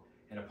wrong.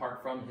 And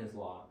apart from his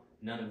law,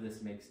 none of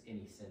this makes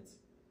any sense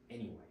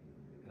anyway.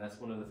 And that's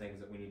one of the things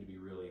that we need to be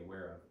really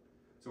aware of.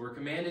 So we're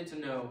commanded to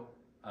know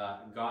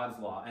God's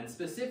law. And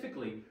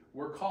specifically,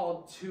 we're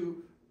called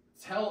to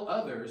tell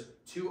others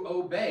to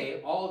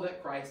obey all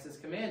that Christ has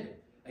commanded.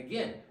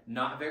 Again,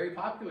 not very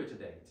popular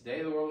today.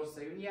 Today the world will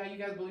say, yeah, you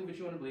guys believe what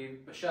you want to believe,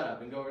 but shut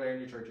up and go over there in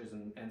your churches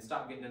and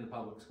stop getting in the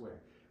public square.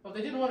 Well, if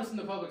they didn't want us in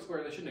the public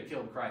square, they shouldn't have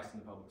killed Christ in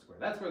the public square.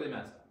 That's where they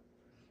messed up.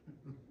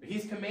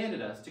 He's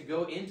commanded us to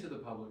go into the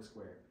public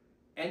square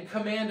and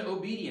command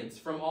obedience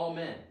from all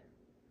men.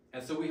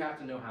 And so we have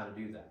to know how to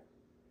do that.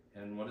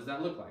 And what does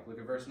that look like? Look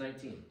at verse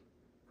 19.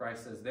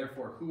 Christ says,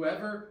 therefore,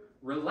 whoever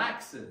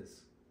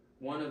relaxes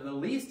one of the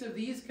least of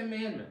these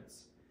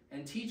commandments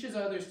and teaches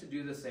others to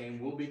do the same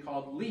will be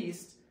called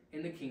least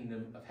in the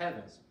kingdom of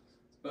heaven.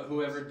 But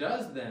whoever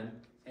does them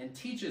and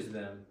teaches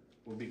them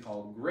will be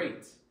called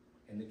great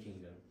in the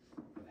kingdom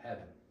of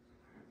heaven.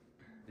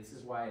 This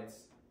is why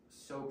it's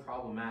so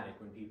problematic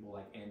when people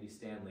like Andy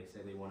Stanley say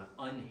they want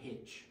to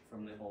unhitch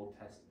from the Old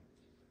Testament.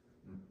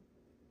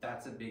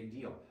 That's a big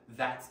deal.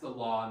 That's the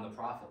law and the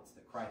prophets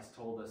that Christ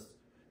told us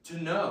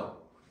to know.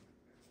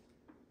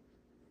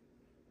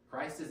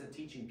 Christ isn't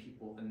teaching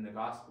people in the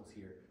Gospels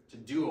here to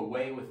do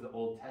away with the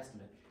Old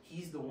Testament.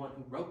 He's the one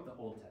who wrote the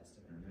Old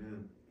Testament.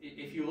 Amen.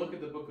 If you look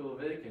at the book of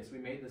Leviticus, we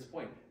made this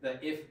point,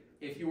 that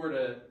if you were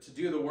to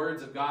do the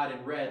words of God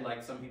in red,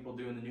 like some people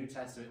do in the New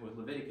Testament with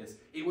Leviticus,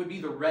 it would be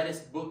the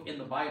reddest book in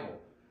the Bible,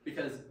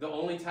 because the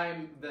only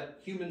time that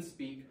humans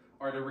speak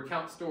are to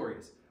recount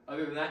stories.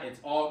 Other than that, it's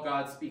all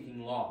God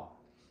speaking law.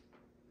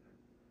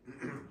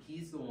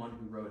 He's the one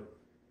who wrote it.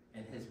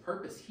 And his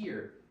purpose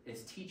here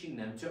is teaching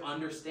them to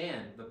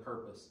understand the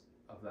purpose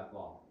of that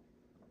law.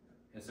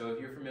 And so if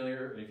you're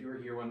familiar, if you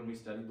were here when we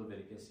studied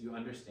Leviticus, you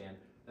understand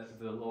that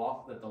the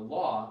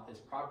law is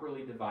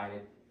properly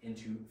divided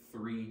into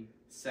 3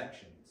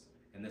 sections.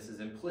 And this is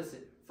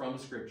implicit from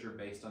Scripture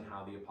based on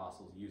how the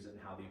apostles use it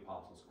and how the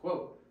apostles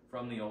quote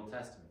from the Old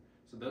Testament.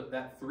 So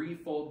that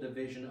threefold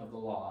division of the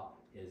law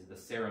is the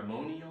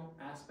ceremonial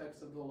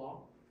aspects of the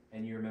law.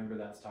 And you remember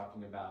that's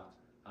talking about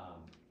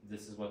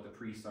this is what the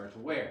priests are to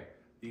wear.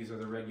 These are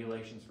the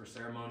regulations for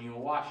ceremonial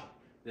washing.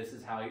 This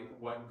is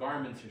what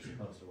garments you're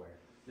supposed to wear.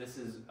 This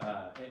is,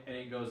 and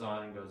it goes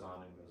on and goes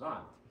on and goes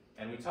on.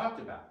 And we talked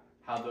about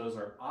how those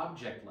are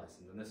object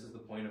lessons. And this is the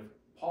point of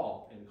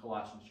Paul in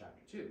Colossians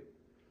chapter 2.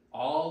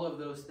 All of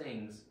those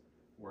things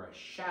were a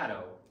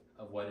shadow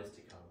of what is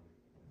to come,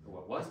 or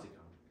what was to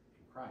come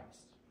in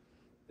Christ.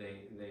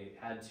 They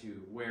had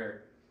to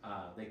wear,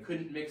 they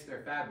couldn't mix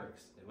their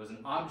fabrics. It was an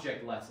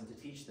object lesson to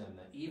teach them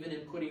that even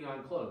in putting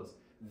on clothes,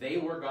 they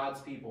were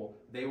God's people.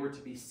 They were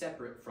to be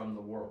separate from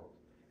the world.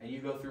 And you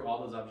go through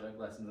all those object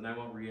lessons, and I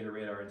won't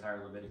reiterate our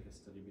entire Leviticus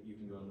study, but you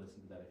can go and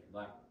listen to that if you'd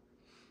like.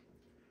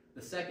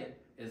 The second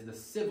is the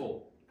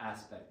civil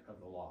aspect of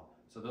the law.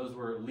 So those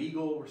were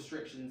legal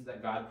restrictions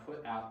that God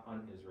put out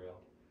on Israel.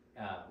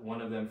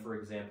 One of them, for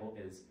example,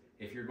 is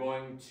if you're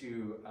going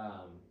to,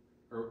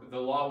 or the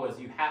law was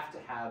you have to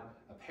have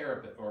a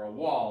parapet or a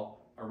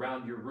wall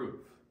around your roof.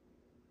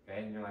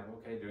 Okay, and you're like,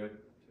 okay,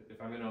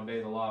 if I'm going to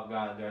obey the law of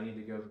God, do I need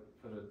to go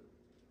put a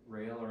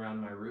rail around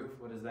my roof?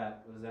 What does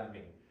that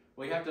mean?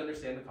 Well, you have to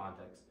understand the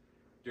context.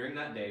 During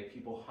that day,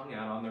 people hung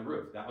out on the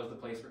roof. That was the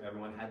place where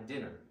everyone had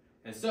dinner.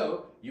 And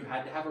so you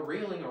had to have a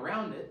railing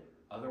around it,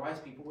 otherwise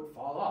people would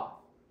fall off.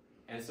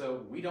 And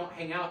so we don't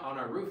hang out on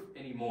our roof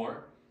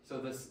anymore, so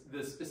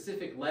the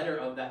specific letter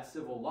of that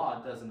civil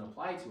law doesn't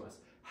apply to us.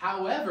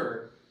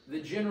 However, the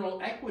general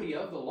equity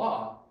of the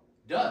law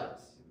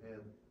does.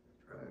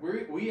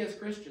 Right. We as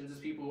Christians, as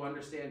people who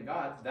understand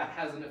God, that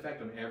has an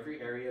effect on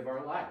every area of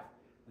our life.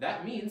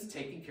 That means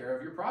taking care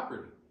of your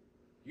property.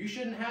 You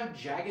shouldn't have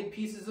jagged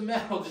pieces of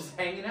metal just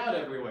hanging out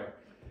everywhere.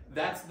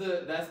 That's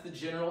the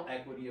general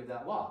equity of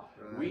that law.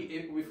 Right.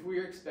 If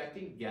we're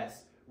expecting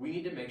guests, we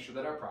need to make sure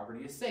that our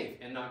property is safe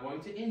and not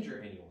going to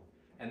injure anyone.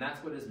 And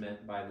that's what is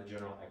meant by the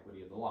general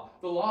equity of the law.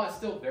 The law is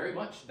still very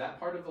much, that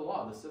part of the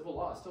law, the civil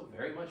law, is still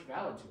very much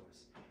valid to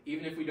us.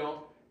 Even if we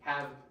don't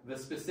have the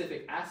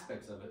specific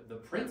aspects of it, the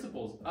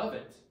principles of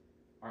it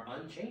are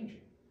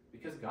unchanging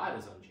because God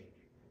is unchanging.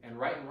 And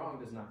right and wrong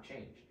does not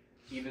change,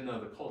 even though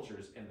the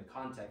cultures and the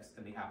context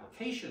and the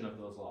application of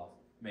those laws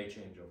may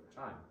change over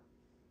time.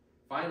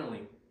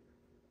 Finally,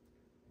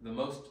 the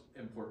most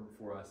important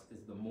for us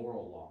is the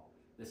moral law.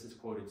 This is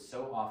quoted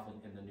so often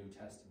in the New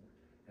Testament.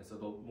 And so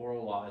the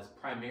moral law is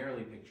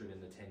primarily pictured in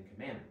the 10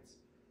 Commandments.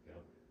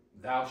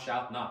 Thou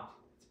shalt not.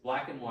 It's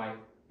black and white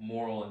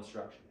moral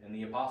instruction. And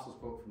the apostles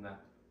quote from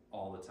that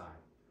all the time.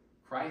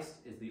 Christ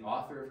is the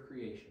author of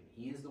creation.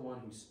 He is the one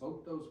who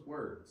spoke those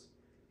words.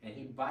 And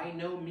he by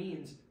no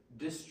means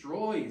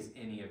destroys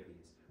any of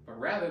these. But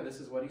rather, this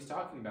is what he's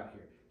talking about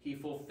here. He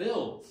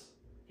fulfills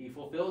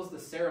the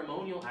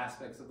ceremonial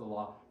aspects of the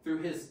law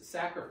through his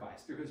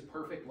sacrifice, through his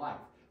perfect life.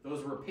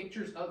 Those were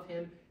pictures of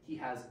him. He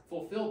has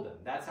fulfilled them.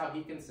 That's how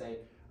he can say,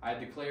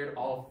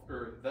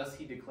 thus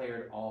he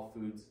declared all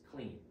foods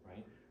clean,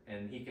 right?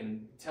 And he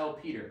can tell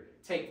Peter,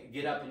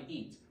 get up and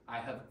eat. I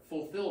have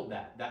fulfilled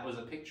that. That was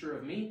a picture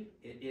of me.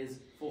 It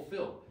is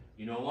fulfilled.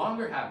 You no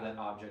longer have that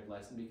object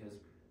lesson because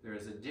there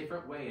is a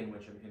different way in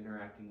which I'm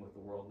interacting with the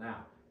world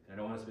now. And I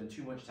don't want to spend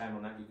too much time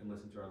on that. You can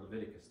listen to our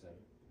Leviticus study.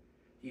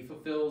 He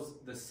fulfills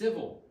the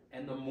civil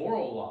and the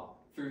moral law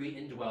through the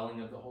indwelling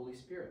of the Holy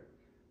Spirit.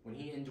 When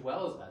he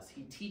indwells us,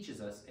 he teaches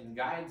us and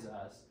guides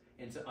us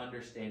into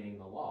understanding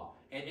the law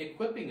and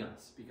equipping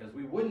us, because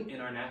we wouldn't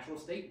in our natural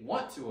state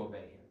want to obey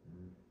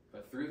him.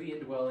 But through the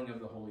indwelling of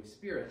the Holy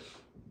Spirit,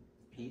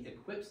 he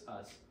equips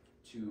us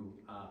to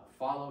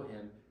follow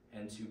him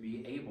and to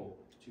be able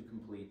to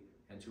complete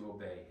and to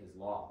obey his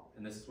law.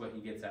 And this is what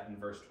he gets at in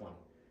verse 20.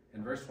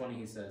 In verse 20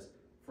 he says,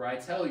 "For I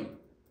tell you,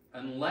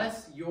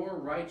 unless your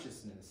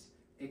righteousness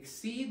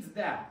exceeds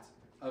that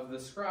of the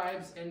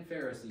scribes and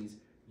Pharisees,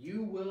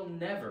 you will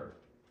never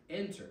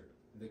enter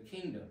the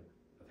kingdom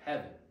of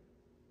heaven.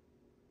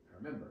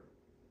 Remember,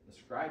 the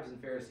scribes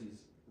and Pharisees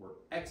were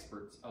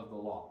experts of the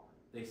law.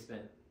 They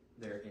spent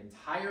their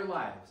entire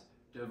lives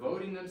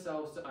devoting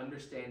themselves to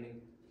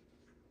understanding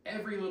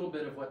every little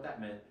bit of what that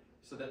meant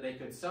so that they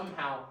could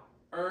somehow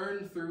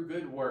earn through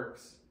good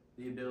works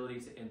the ability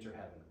to enter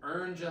heaven,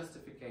 earn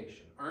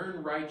justification,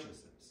 earn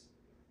righteousness.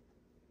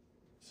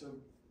 So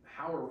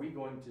how are we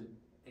going to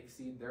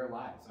exceed their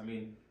lives? I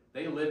mean,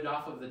 they lived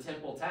off of the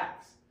temple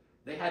tax.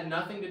 They had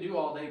nothing to do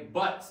all day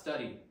but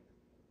study.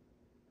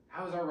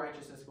 How is our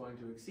righteousness going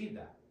to exceed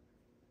that?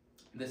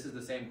 This is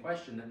the same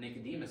question that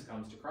Nicodemus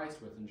comes to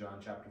Christ with in John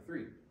chapter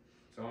 3.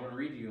 So I'm going to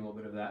read you a little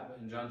bit of that.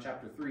 But in John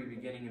chapter 3,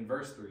 beginning in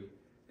verse 3,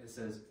 it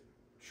says,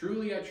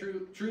 truly, I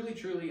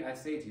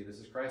say to you, this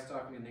is Christ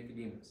talking to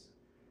Nicodemus,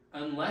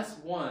 unless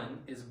one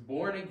is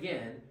born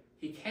again,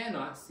 he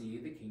cannot see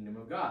the kingdom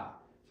of God.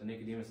 So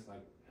Nicodemus is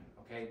like,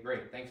 okay,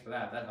 great, thanks for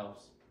that. That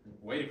helps.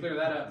 Way to clear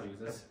that up,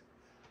 Jesus.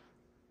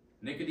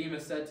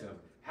 Nicodemus said to him,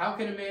 how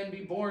can a man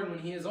be born when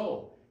he is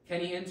old? Can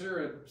he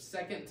enter a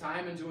second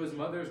time into his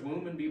mother's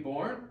womb and be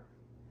born?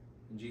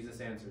 And Jesus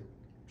answered,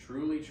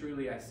 truly,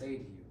 I say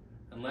to you,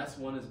 unless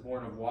one is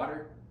born of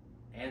water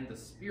and the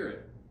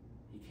Spirit,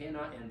 he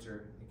cannot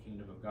enter the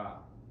kingdom of God.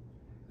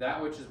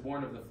 That which is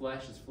born of the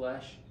flesh is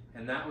flesh,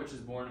 and that which is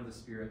born of the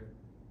Spirit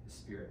is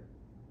spirit.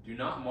 Do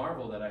not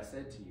marvel that I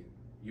said to you,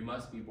 you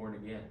must be born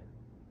again.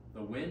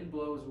 The wind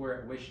blows where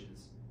it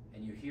wishes,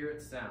 and you hear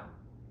its sound,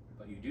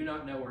 but you do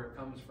not know where it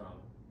comes from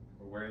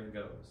or where it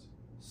goes.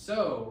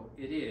 So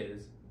it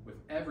is with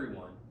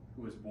everyone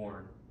who is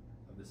born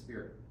of the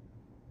Spirit.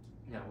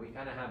 Now, we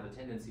kind of have the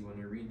tendency when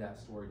we read that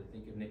story to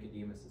think of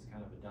Nicodemus as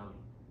kind of a dummy.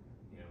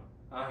 You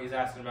know, he's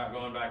asking about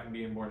going back and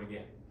being born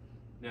again.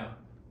 No,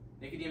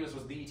 Nicodemus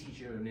was the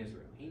teacher in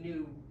Israel.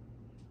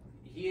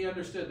 He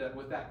understood that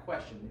with that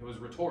question, it was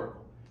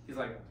rhetorical. He's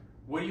like,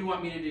 what do you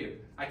want me to do?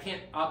 I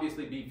can't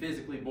obviously be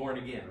physically born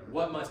again.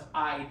 What must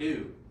I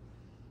do?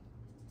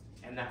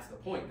 And that's the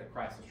point that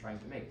Christ was trying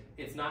to make.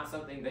 It's not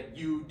something that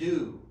you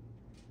do.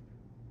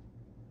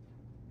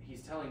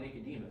 He's telling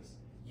Nicodemus,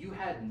 you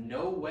had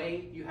no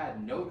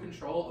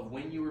control of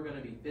when you were going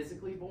to be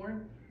physically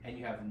born, and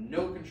you have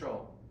no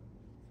control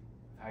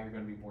of how you're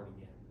going to be born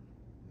again.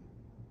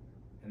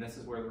 And this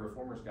is where the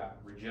Reformers got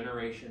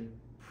regeneration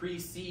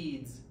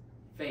precedes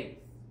faith.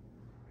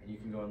 And you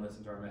can go and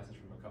listen to our message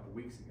from a couple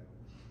weeks ago.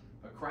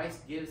 But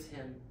Christ gives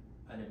him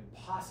an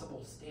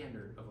impossible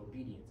standard of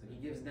obedience. And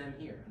he gives them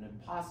here an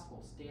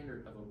impossible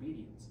standard of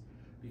obedience,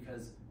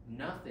 because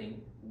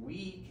nothing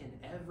we can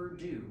ever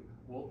do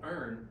will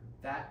earn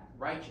that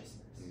righteousness.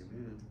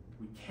 Amen.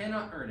 We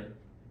cannot earn it,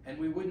 and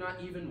we would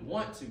not even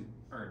want to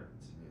earn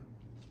it. Amen.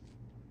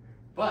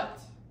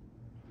 But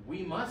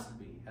we must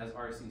be, as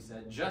R.C.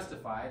 said,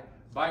 justified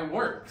by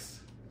works.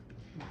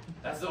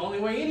 That's the only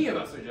way any of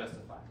us are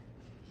justified.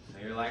 Now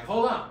you're like,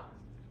 hold on,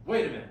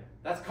 wait a minute.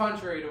 That's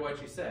contrary to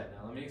what you said.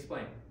 Now let me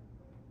explain.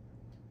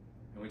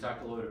 And we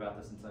talked a little bit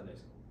about this in Sunday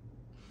school.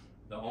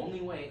 The only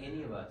way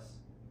any of us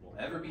will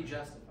ever be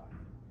justified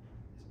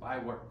is by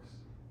works,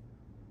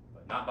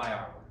 but not by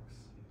our works.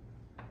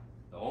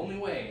 The only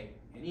way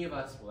any of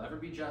us will ever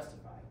be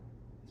justified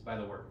is by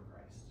the work of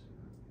Christ.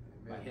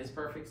 Amen. By his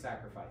perfect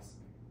sacrifice,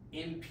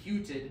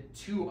 imputed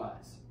to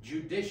us,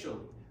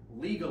 judicially,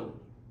 legally,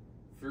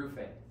 through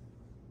faith.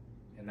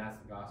 And that's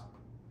the gospel.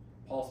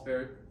 Paul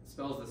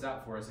spells this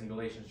out for us in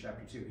Galatians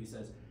chapter 2. He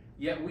says,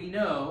 yet we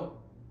know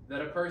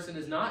that a person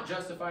is not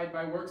justified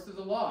by works of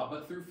the law,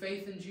 but through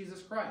faith in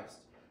Jesus Christ.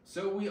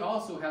 So we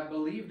also have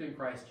believed in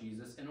Christ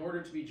Jesus in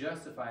order to be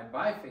justified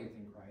by faith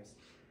in Christ,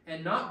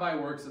 and not by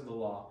works of the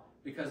law,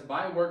 because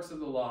by works of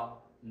the law,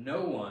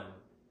 no one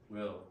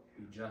will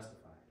be justified.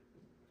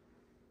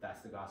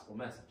 That's the gospel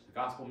message. The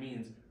gospel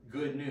means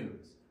good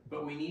news.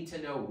 But we need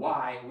to know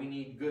why we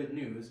need good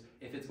news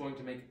if it's going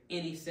to make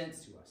any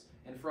sense to us.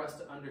 And for us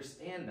to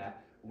understand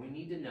that, we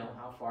need to know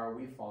how far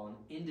we've fallen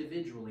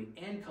individually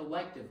and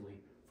collectively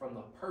from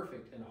the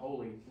perfect and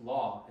holy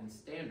law and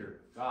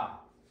standard of God.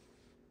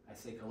 I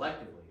say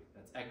collectively.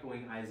 That's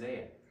echoing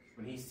Isaiah.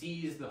 When he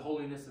sees the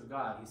holiness of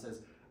God, he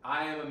says,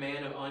 I am a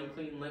man of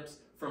unclean lips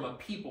from a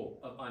people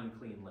of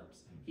unclean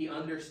lips. He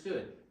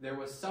understood there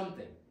was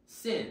something,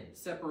 sin,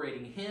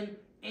 separating him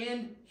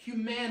and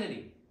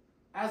humanity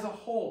as a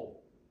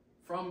whole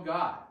from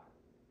God.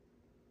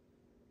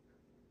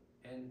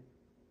 And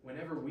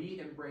whenever we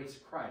embrace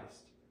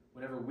Christ,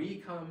 whenever we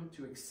come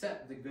to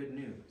accept the good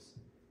news,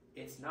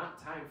 it's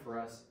not time for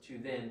us to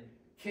then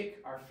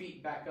kick our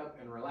feet back up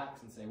and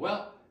relax and say,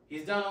 well,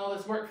 he's done all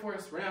this work for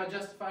us. We're now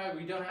justified.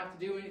 We don't have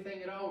to do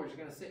anything at all. We're just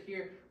going to sit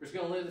here. We're just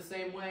going to live the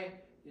same way.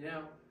 You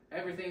know,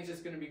 everything's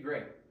just going to be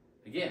great.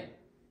 Again,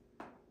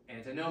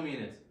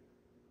 antinomianism.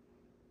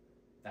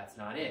 That's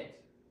not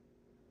it.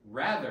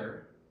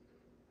 Rather,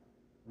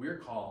 we're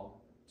called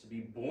to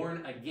be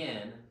born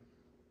again,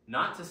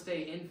 not to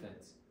stay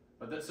infants,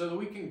 but so that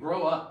we can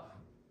grow up.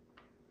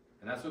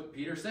 And that's what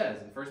Peter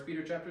says in 1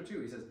 Peter chapter 2.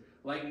 He says,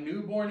 like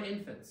newborn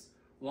infants,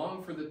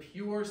 long for the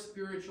pure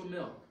spiritual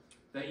milk,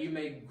 that you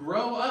may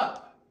grow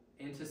up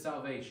into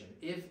salvation,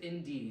 if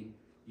indeed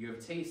you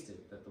have tasted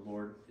that the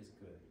Lord is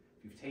good.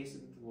 If you've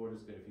tasted that the Lord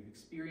is good, if you've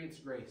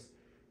experienced grace,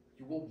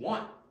 you will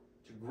want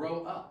to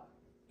grow up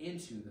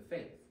into the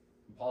faith.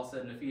 And Paul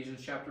said in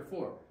Ephesians chapter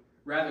 4,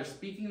 rather,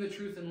 speaking the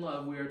truth in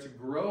love, we are to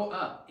grow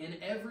up in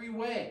every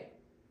way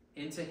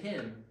into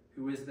him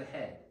who is the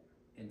head,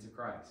 into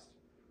Christ,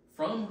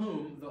 from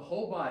whom the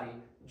whole body,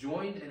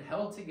 joined and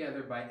held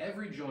together by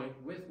every joint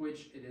with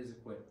which it is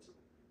equipped,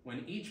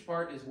 when each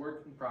part is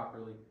working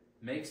properly,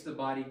 makes the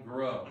body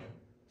grow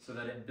so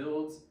that it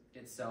builds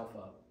itself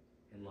up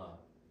in love.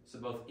 So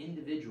both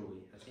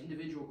individually, as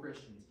individual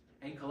Christians,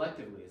 and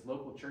collectively, as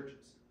local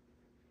churches,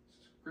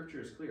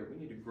 Scripture is clear. We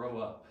need to grow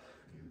up.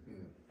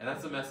 Amen. And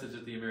that's the message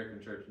that the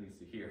American church needs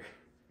to hear.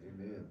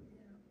 Amen.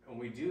 And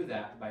we do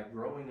that by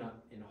growing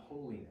up in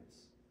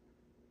holiness.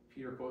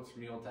 Peter quotes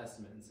from the Old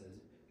Testament and says,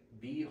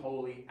 be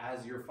holy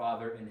as your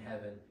Father in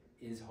heaven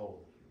is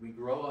holy. We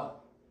grow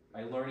up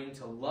by learning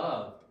to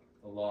love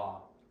the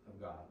law of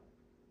God.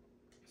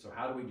 So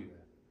how do we do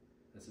that?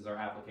 This is our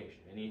application.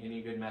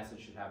 Any good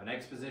message should have an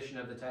exposition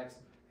of the text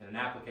and an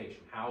application.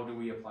 How do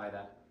we apply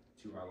that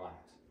to our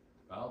lives?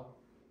 Well,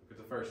 look at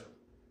the first one.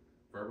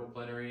 Verbal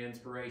plenary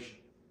inspiration.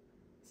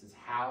 This is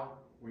how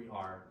we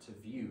are to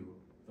view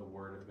the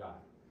Word of God.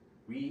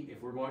 We,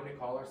 if we're going to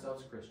call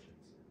ourselves Christians,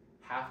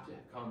 have to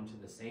come to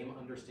the same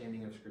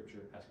understanding of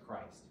Scripture as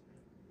Christ.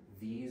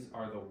 These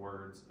are the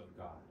words of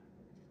God.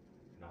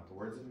 Not the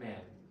words of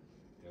man.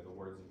 They're the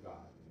words of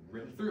God.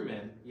 Written through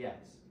men, yes.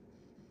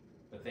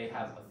 But they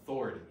have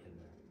authority in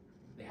them.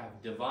 They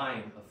have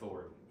divine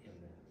authority in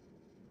them.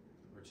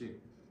 Number 2,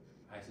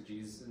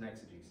 eisegesis and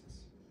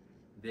exegesis.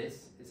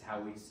 This is how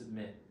we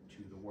submit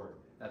to the Word.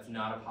 That's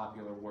not a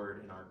popular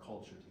word in our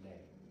culture today.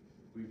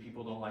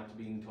 People don't like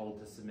being told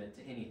to submit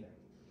to anything.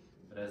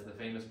 But as the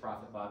famous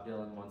prophet Bob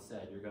Dylan once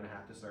said, you're going to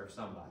have to serve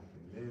somebody.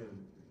 Amen.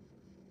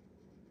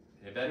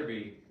 And it better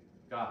be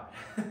God.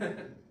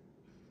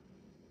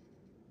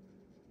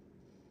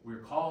 We're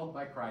called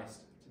by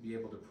Christ to be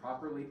able to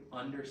properly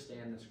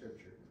understand the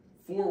Scripture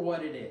for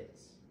what it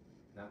is.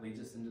 And that leads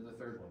us into the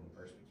third one,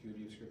 the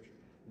perspicuity of Scripture.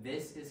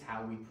 This is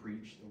how we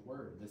preach the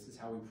Word. This is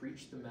how we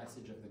preach the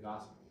message of the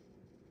gospel.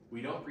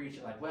 We don't preach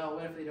it like, well,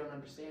 what if they don't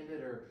understand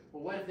it? Or,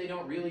 well, what if they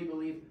don't really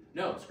believe?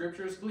 No,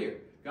 Scripture is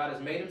clear. God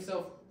has made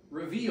himself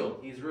revealed.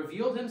 He's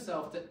revealed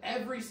himself to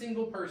every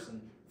single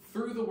person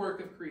through the work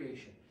of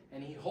creation.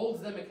 And he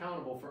holds them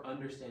accountable for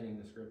understanding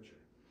the Scripture.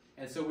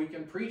 And so we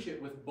can preach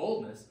it with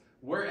boldness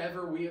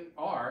wherever we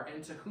are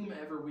and to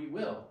whomever we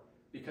will,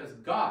 because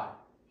God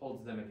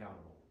holds them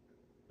accountable,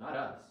 not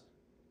us.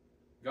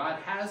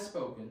 God has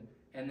spoken,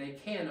 and they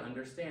can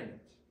understand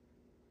it.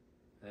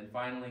 And then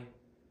finally,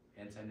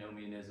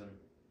 antinomianism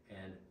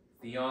and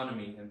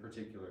theonomy in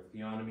particular.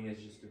 Theonomy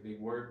is just a big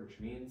word, which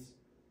means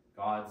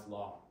God's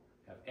law.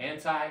 You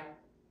have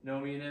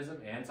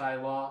antinomianism,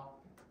 anti-law,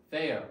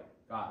 theo,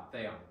 God,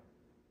 theon,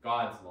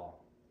 God's law.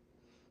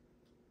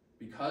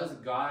 Because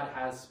God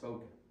has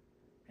spoken,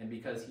 and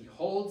because he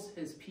holds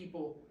his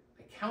people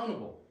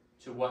accountable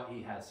to what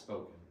he has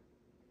spoken,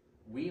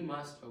 we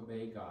must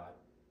obey God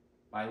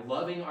by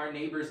loving our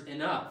neighbors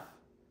enough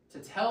to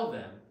tell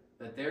them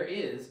that there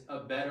is a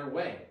better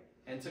way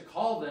and to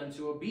call them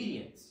to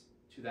obedience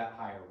to that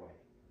higher way.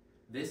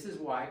 This is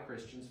why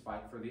Christians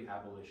fight for the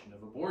abolition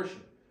of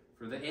abortion,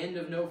 for the end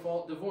of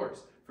no-fault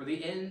divorce, for the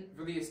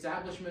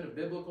establishment of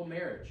biblical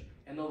marriage,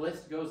 and the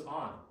list goes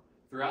on.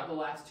 Throughout the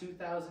last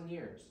 2,000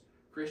 years,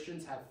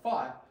 Christians have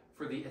fought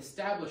for the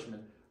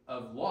establishment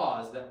of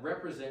laws that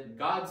represent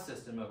God's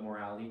system of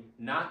morality,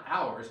 not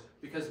ours,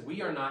 because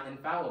we are not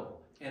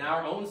infallible. And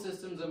our own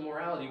systems of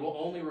morality will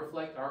only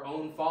reflect our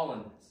own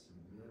fallenness.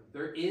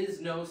 There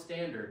is no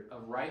standard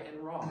of right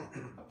and wrong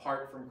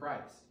apart from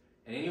Christ.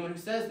 And anyone who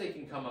says they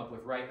can come up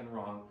with right and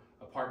wrong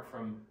apart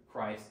from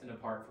Christ and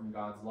apart from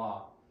God's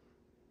law,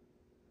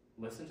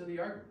 listen to the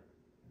argument.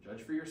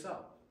 Judge for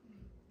yourself.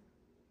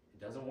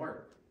 It doesn't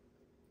work.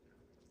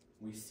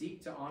 We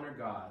seek to honor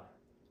God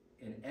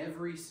in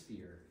every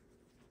sphere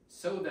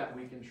so that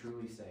we can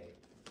truly say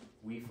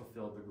we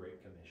fulfilled the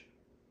Great Commission.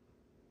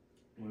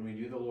 When we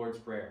do the Lord's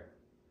Prayer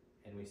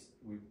and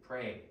we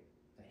pray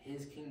that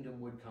his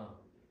kingdom would come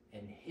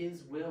and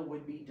his will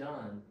would be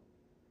done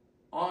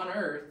on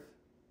earth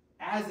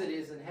as it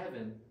is in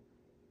heaven,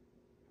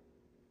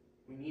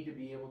 we need to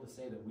be able to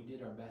say that we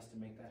did our best to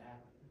make that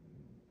happen.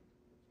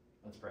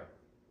 Let's pray.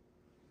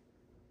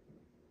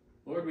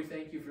 Lord, we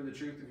thank you for the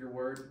truth of your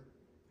word.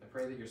 I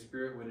pray that your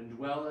Spirit would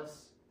indwell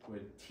us,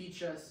 would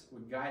teach us,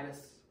 would guide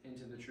us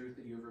into the truth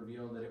that you have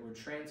revealed, that it would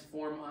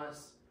transform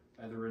us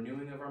by the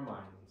renewing of our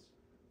minds.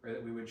 Pray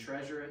that we would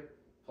treasure it,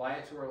 apply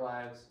it to our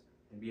lives,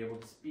 and be able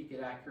to speak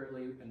it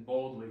accurately and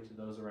boldly to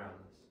those around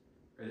us.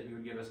 Pray that you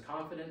would give us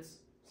confidence,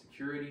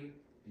 security,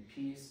 and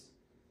peace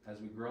as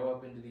we grow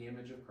up into the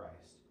image of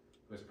Christ,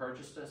 who has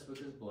purchased us with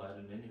his blood,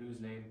 and in whose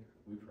name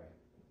we pray.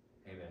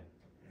 Amen.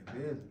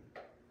 Amen.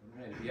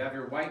 All right, if you have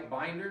your white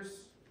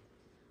binders,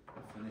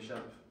 we'll finish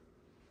up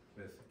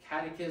with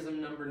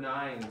Catechism number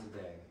 9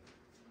 today.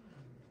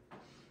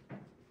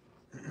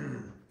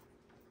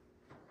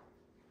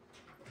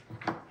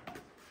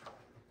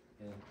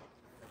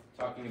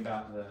 talking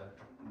about the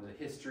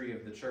history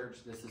of the church.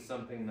 This is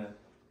something that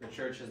the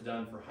church has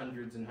done for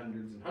hundreds and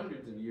hundreds and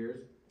hundreds of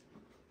years,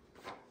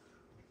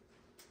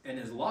 and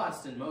is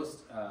lost in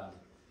most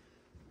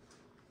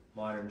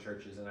modern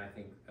churches, and I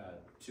think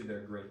to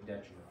their great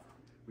detriment.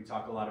 We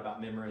talk a lot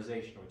about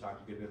memorization. We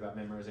talked a good bit about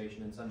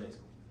memorization in Sunday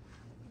school.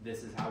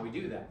 This is how we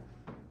do that.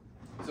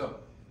 So,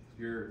 if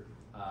you're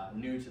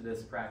new to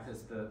this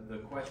practice, the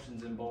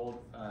questions in bold,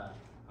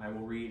 I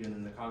will read, and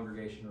then the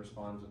congregation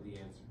responds with the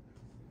answer.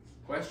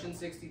 Question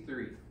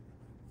 63.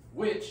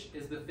 Which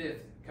is the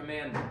fifth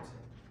commandment?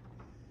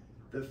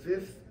 The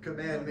fifth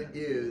commandment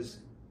is,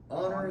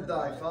 honor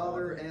thy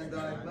father and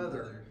thy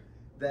mother,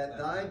 that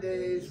thy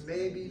days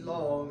may be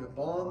long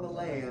upon the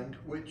land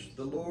which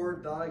the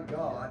Lord thy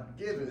God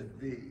giveth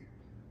thee.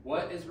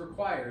 What is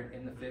required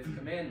in the fifth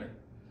commandment?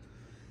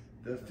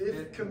 The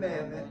fifth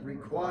commandment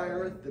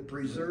requireth the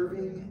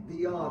preserving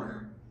the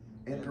honor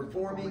and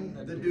performing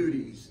the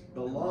duties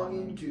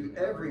belonging to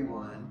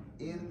everyone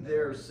in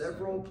their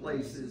several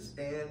places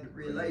and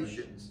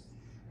relations,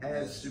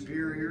 as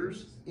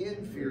superiors,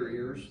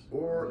 inferiors,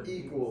 or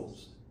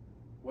equals.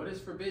 What is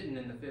forbidden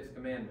in the fifth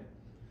commandment?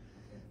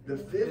 The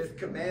fifth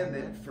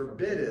commandment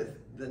forbiddeth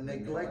the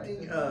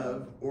neglecting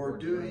of or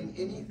doing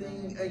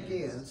anything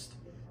against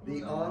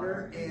the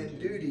honor and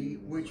duty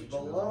which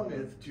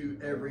belongeth to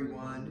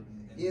everyone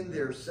in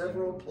their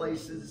several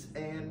places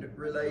and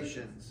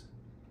relations.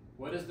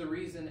 What is the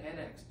reason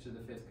annexed to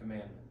the fifth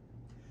commandment?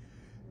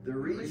 The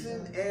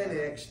reason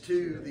annexed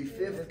to the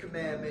fifth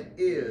commandment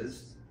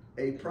is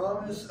a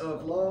promise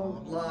of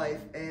long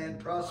life and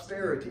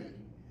prosperity,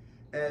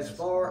 as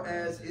far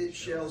as it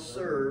shall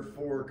serve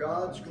for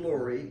God's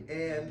glory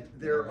and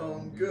their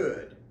own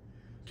good,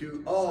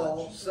 to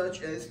all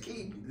such as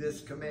keep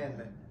this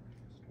commandment.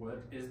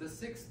 What is the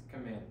sixth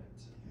commandment?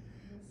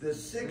 The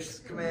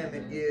sixth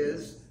commandment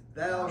is,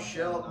 thou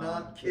shalt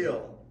not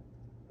kill.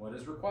 What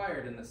is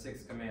required in the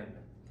sixth commandment?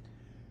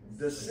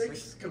 The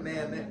sixth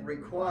commandment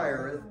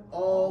requireth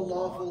all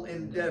lawful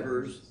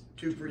endeavors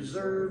to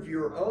preserve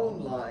your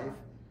own life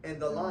and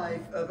the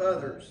life of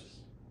others.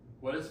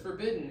 What is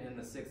forbidden in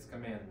the sixth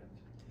commandment?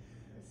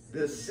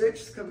 The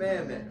sixth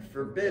commandment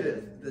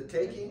forbiddeth the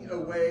taking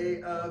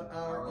away of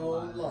our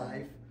own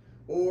life,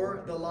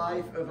 or the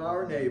life of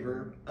our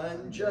neighbor,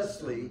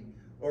 unjustly,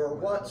 or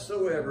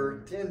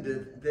whatsoever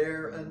tendeth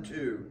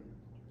thereunto.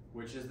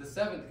 Which is the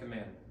seventh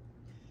commandment?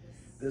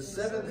 The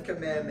seventh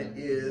commandment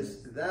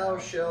is, thou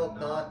shalt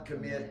not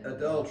commit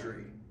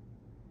adultery.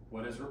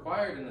 What is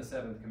required in the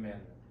seventh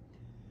commandment?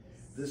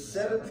 The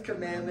seventh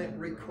commandment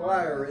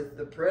requireth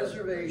the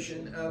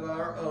preservation of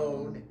our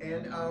own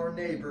and our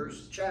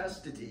neighbor's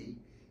chastity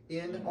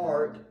in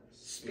heart,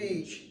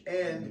 speech,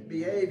 and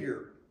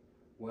behavior.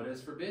 What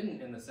is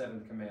forbidden in the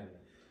seventh commandment?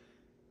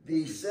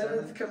 The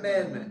seventh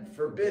commandment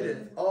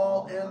forbiddeth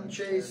all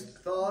unchaste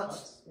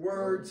thoughts,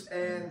 words,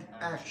 and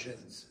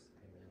actions.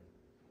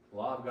 The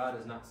law of God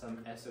is not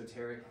some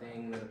esoteric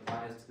thing that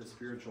applies to the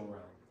spiritual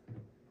realm.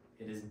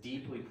 It is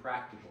deeply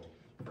practical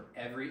for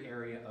every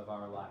area of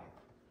our life,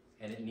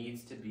 and it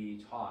needs to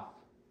be taught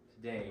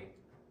today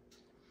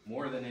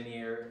more than any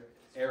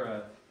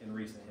era in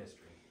recent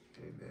history.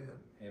 Amen.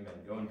 Amen.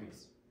 Go in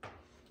peace.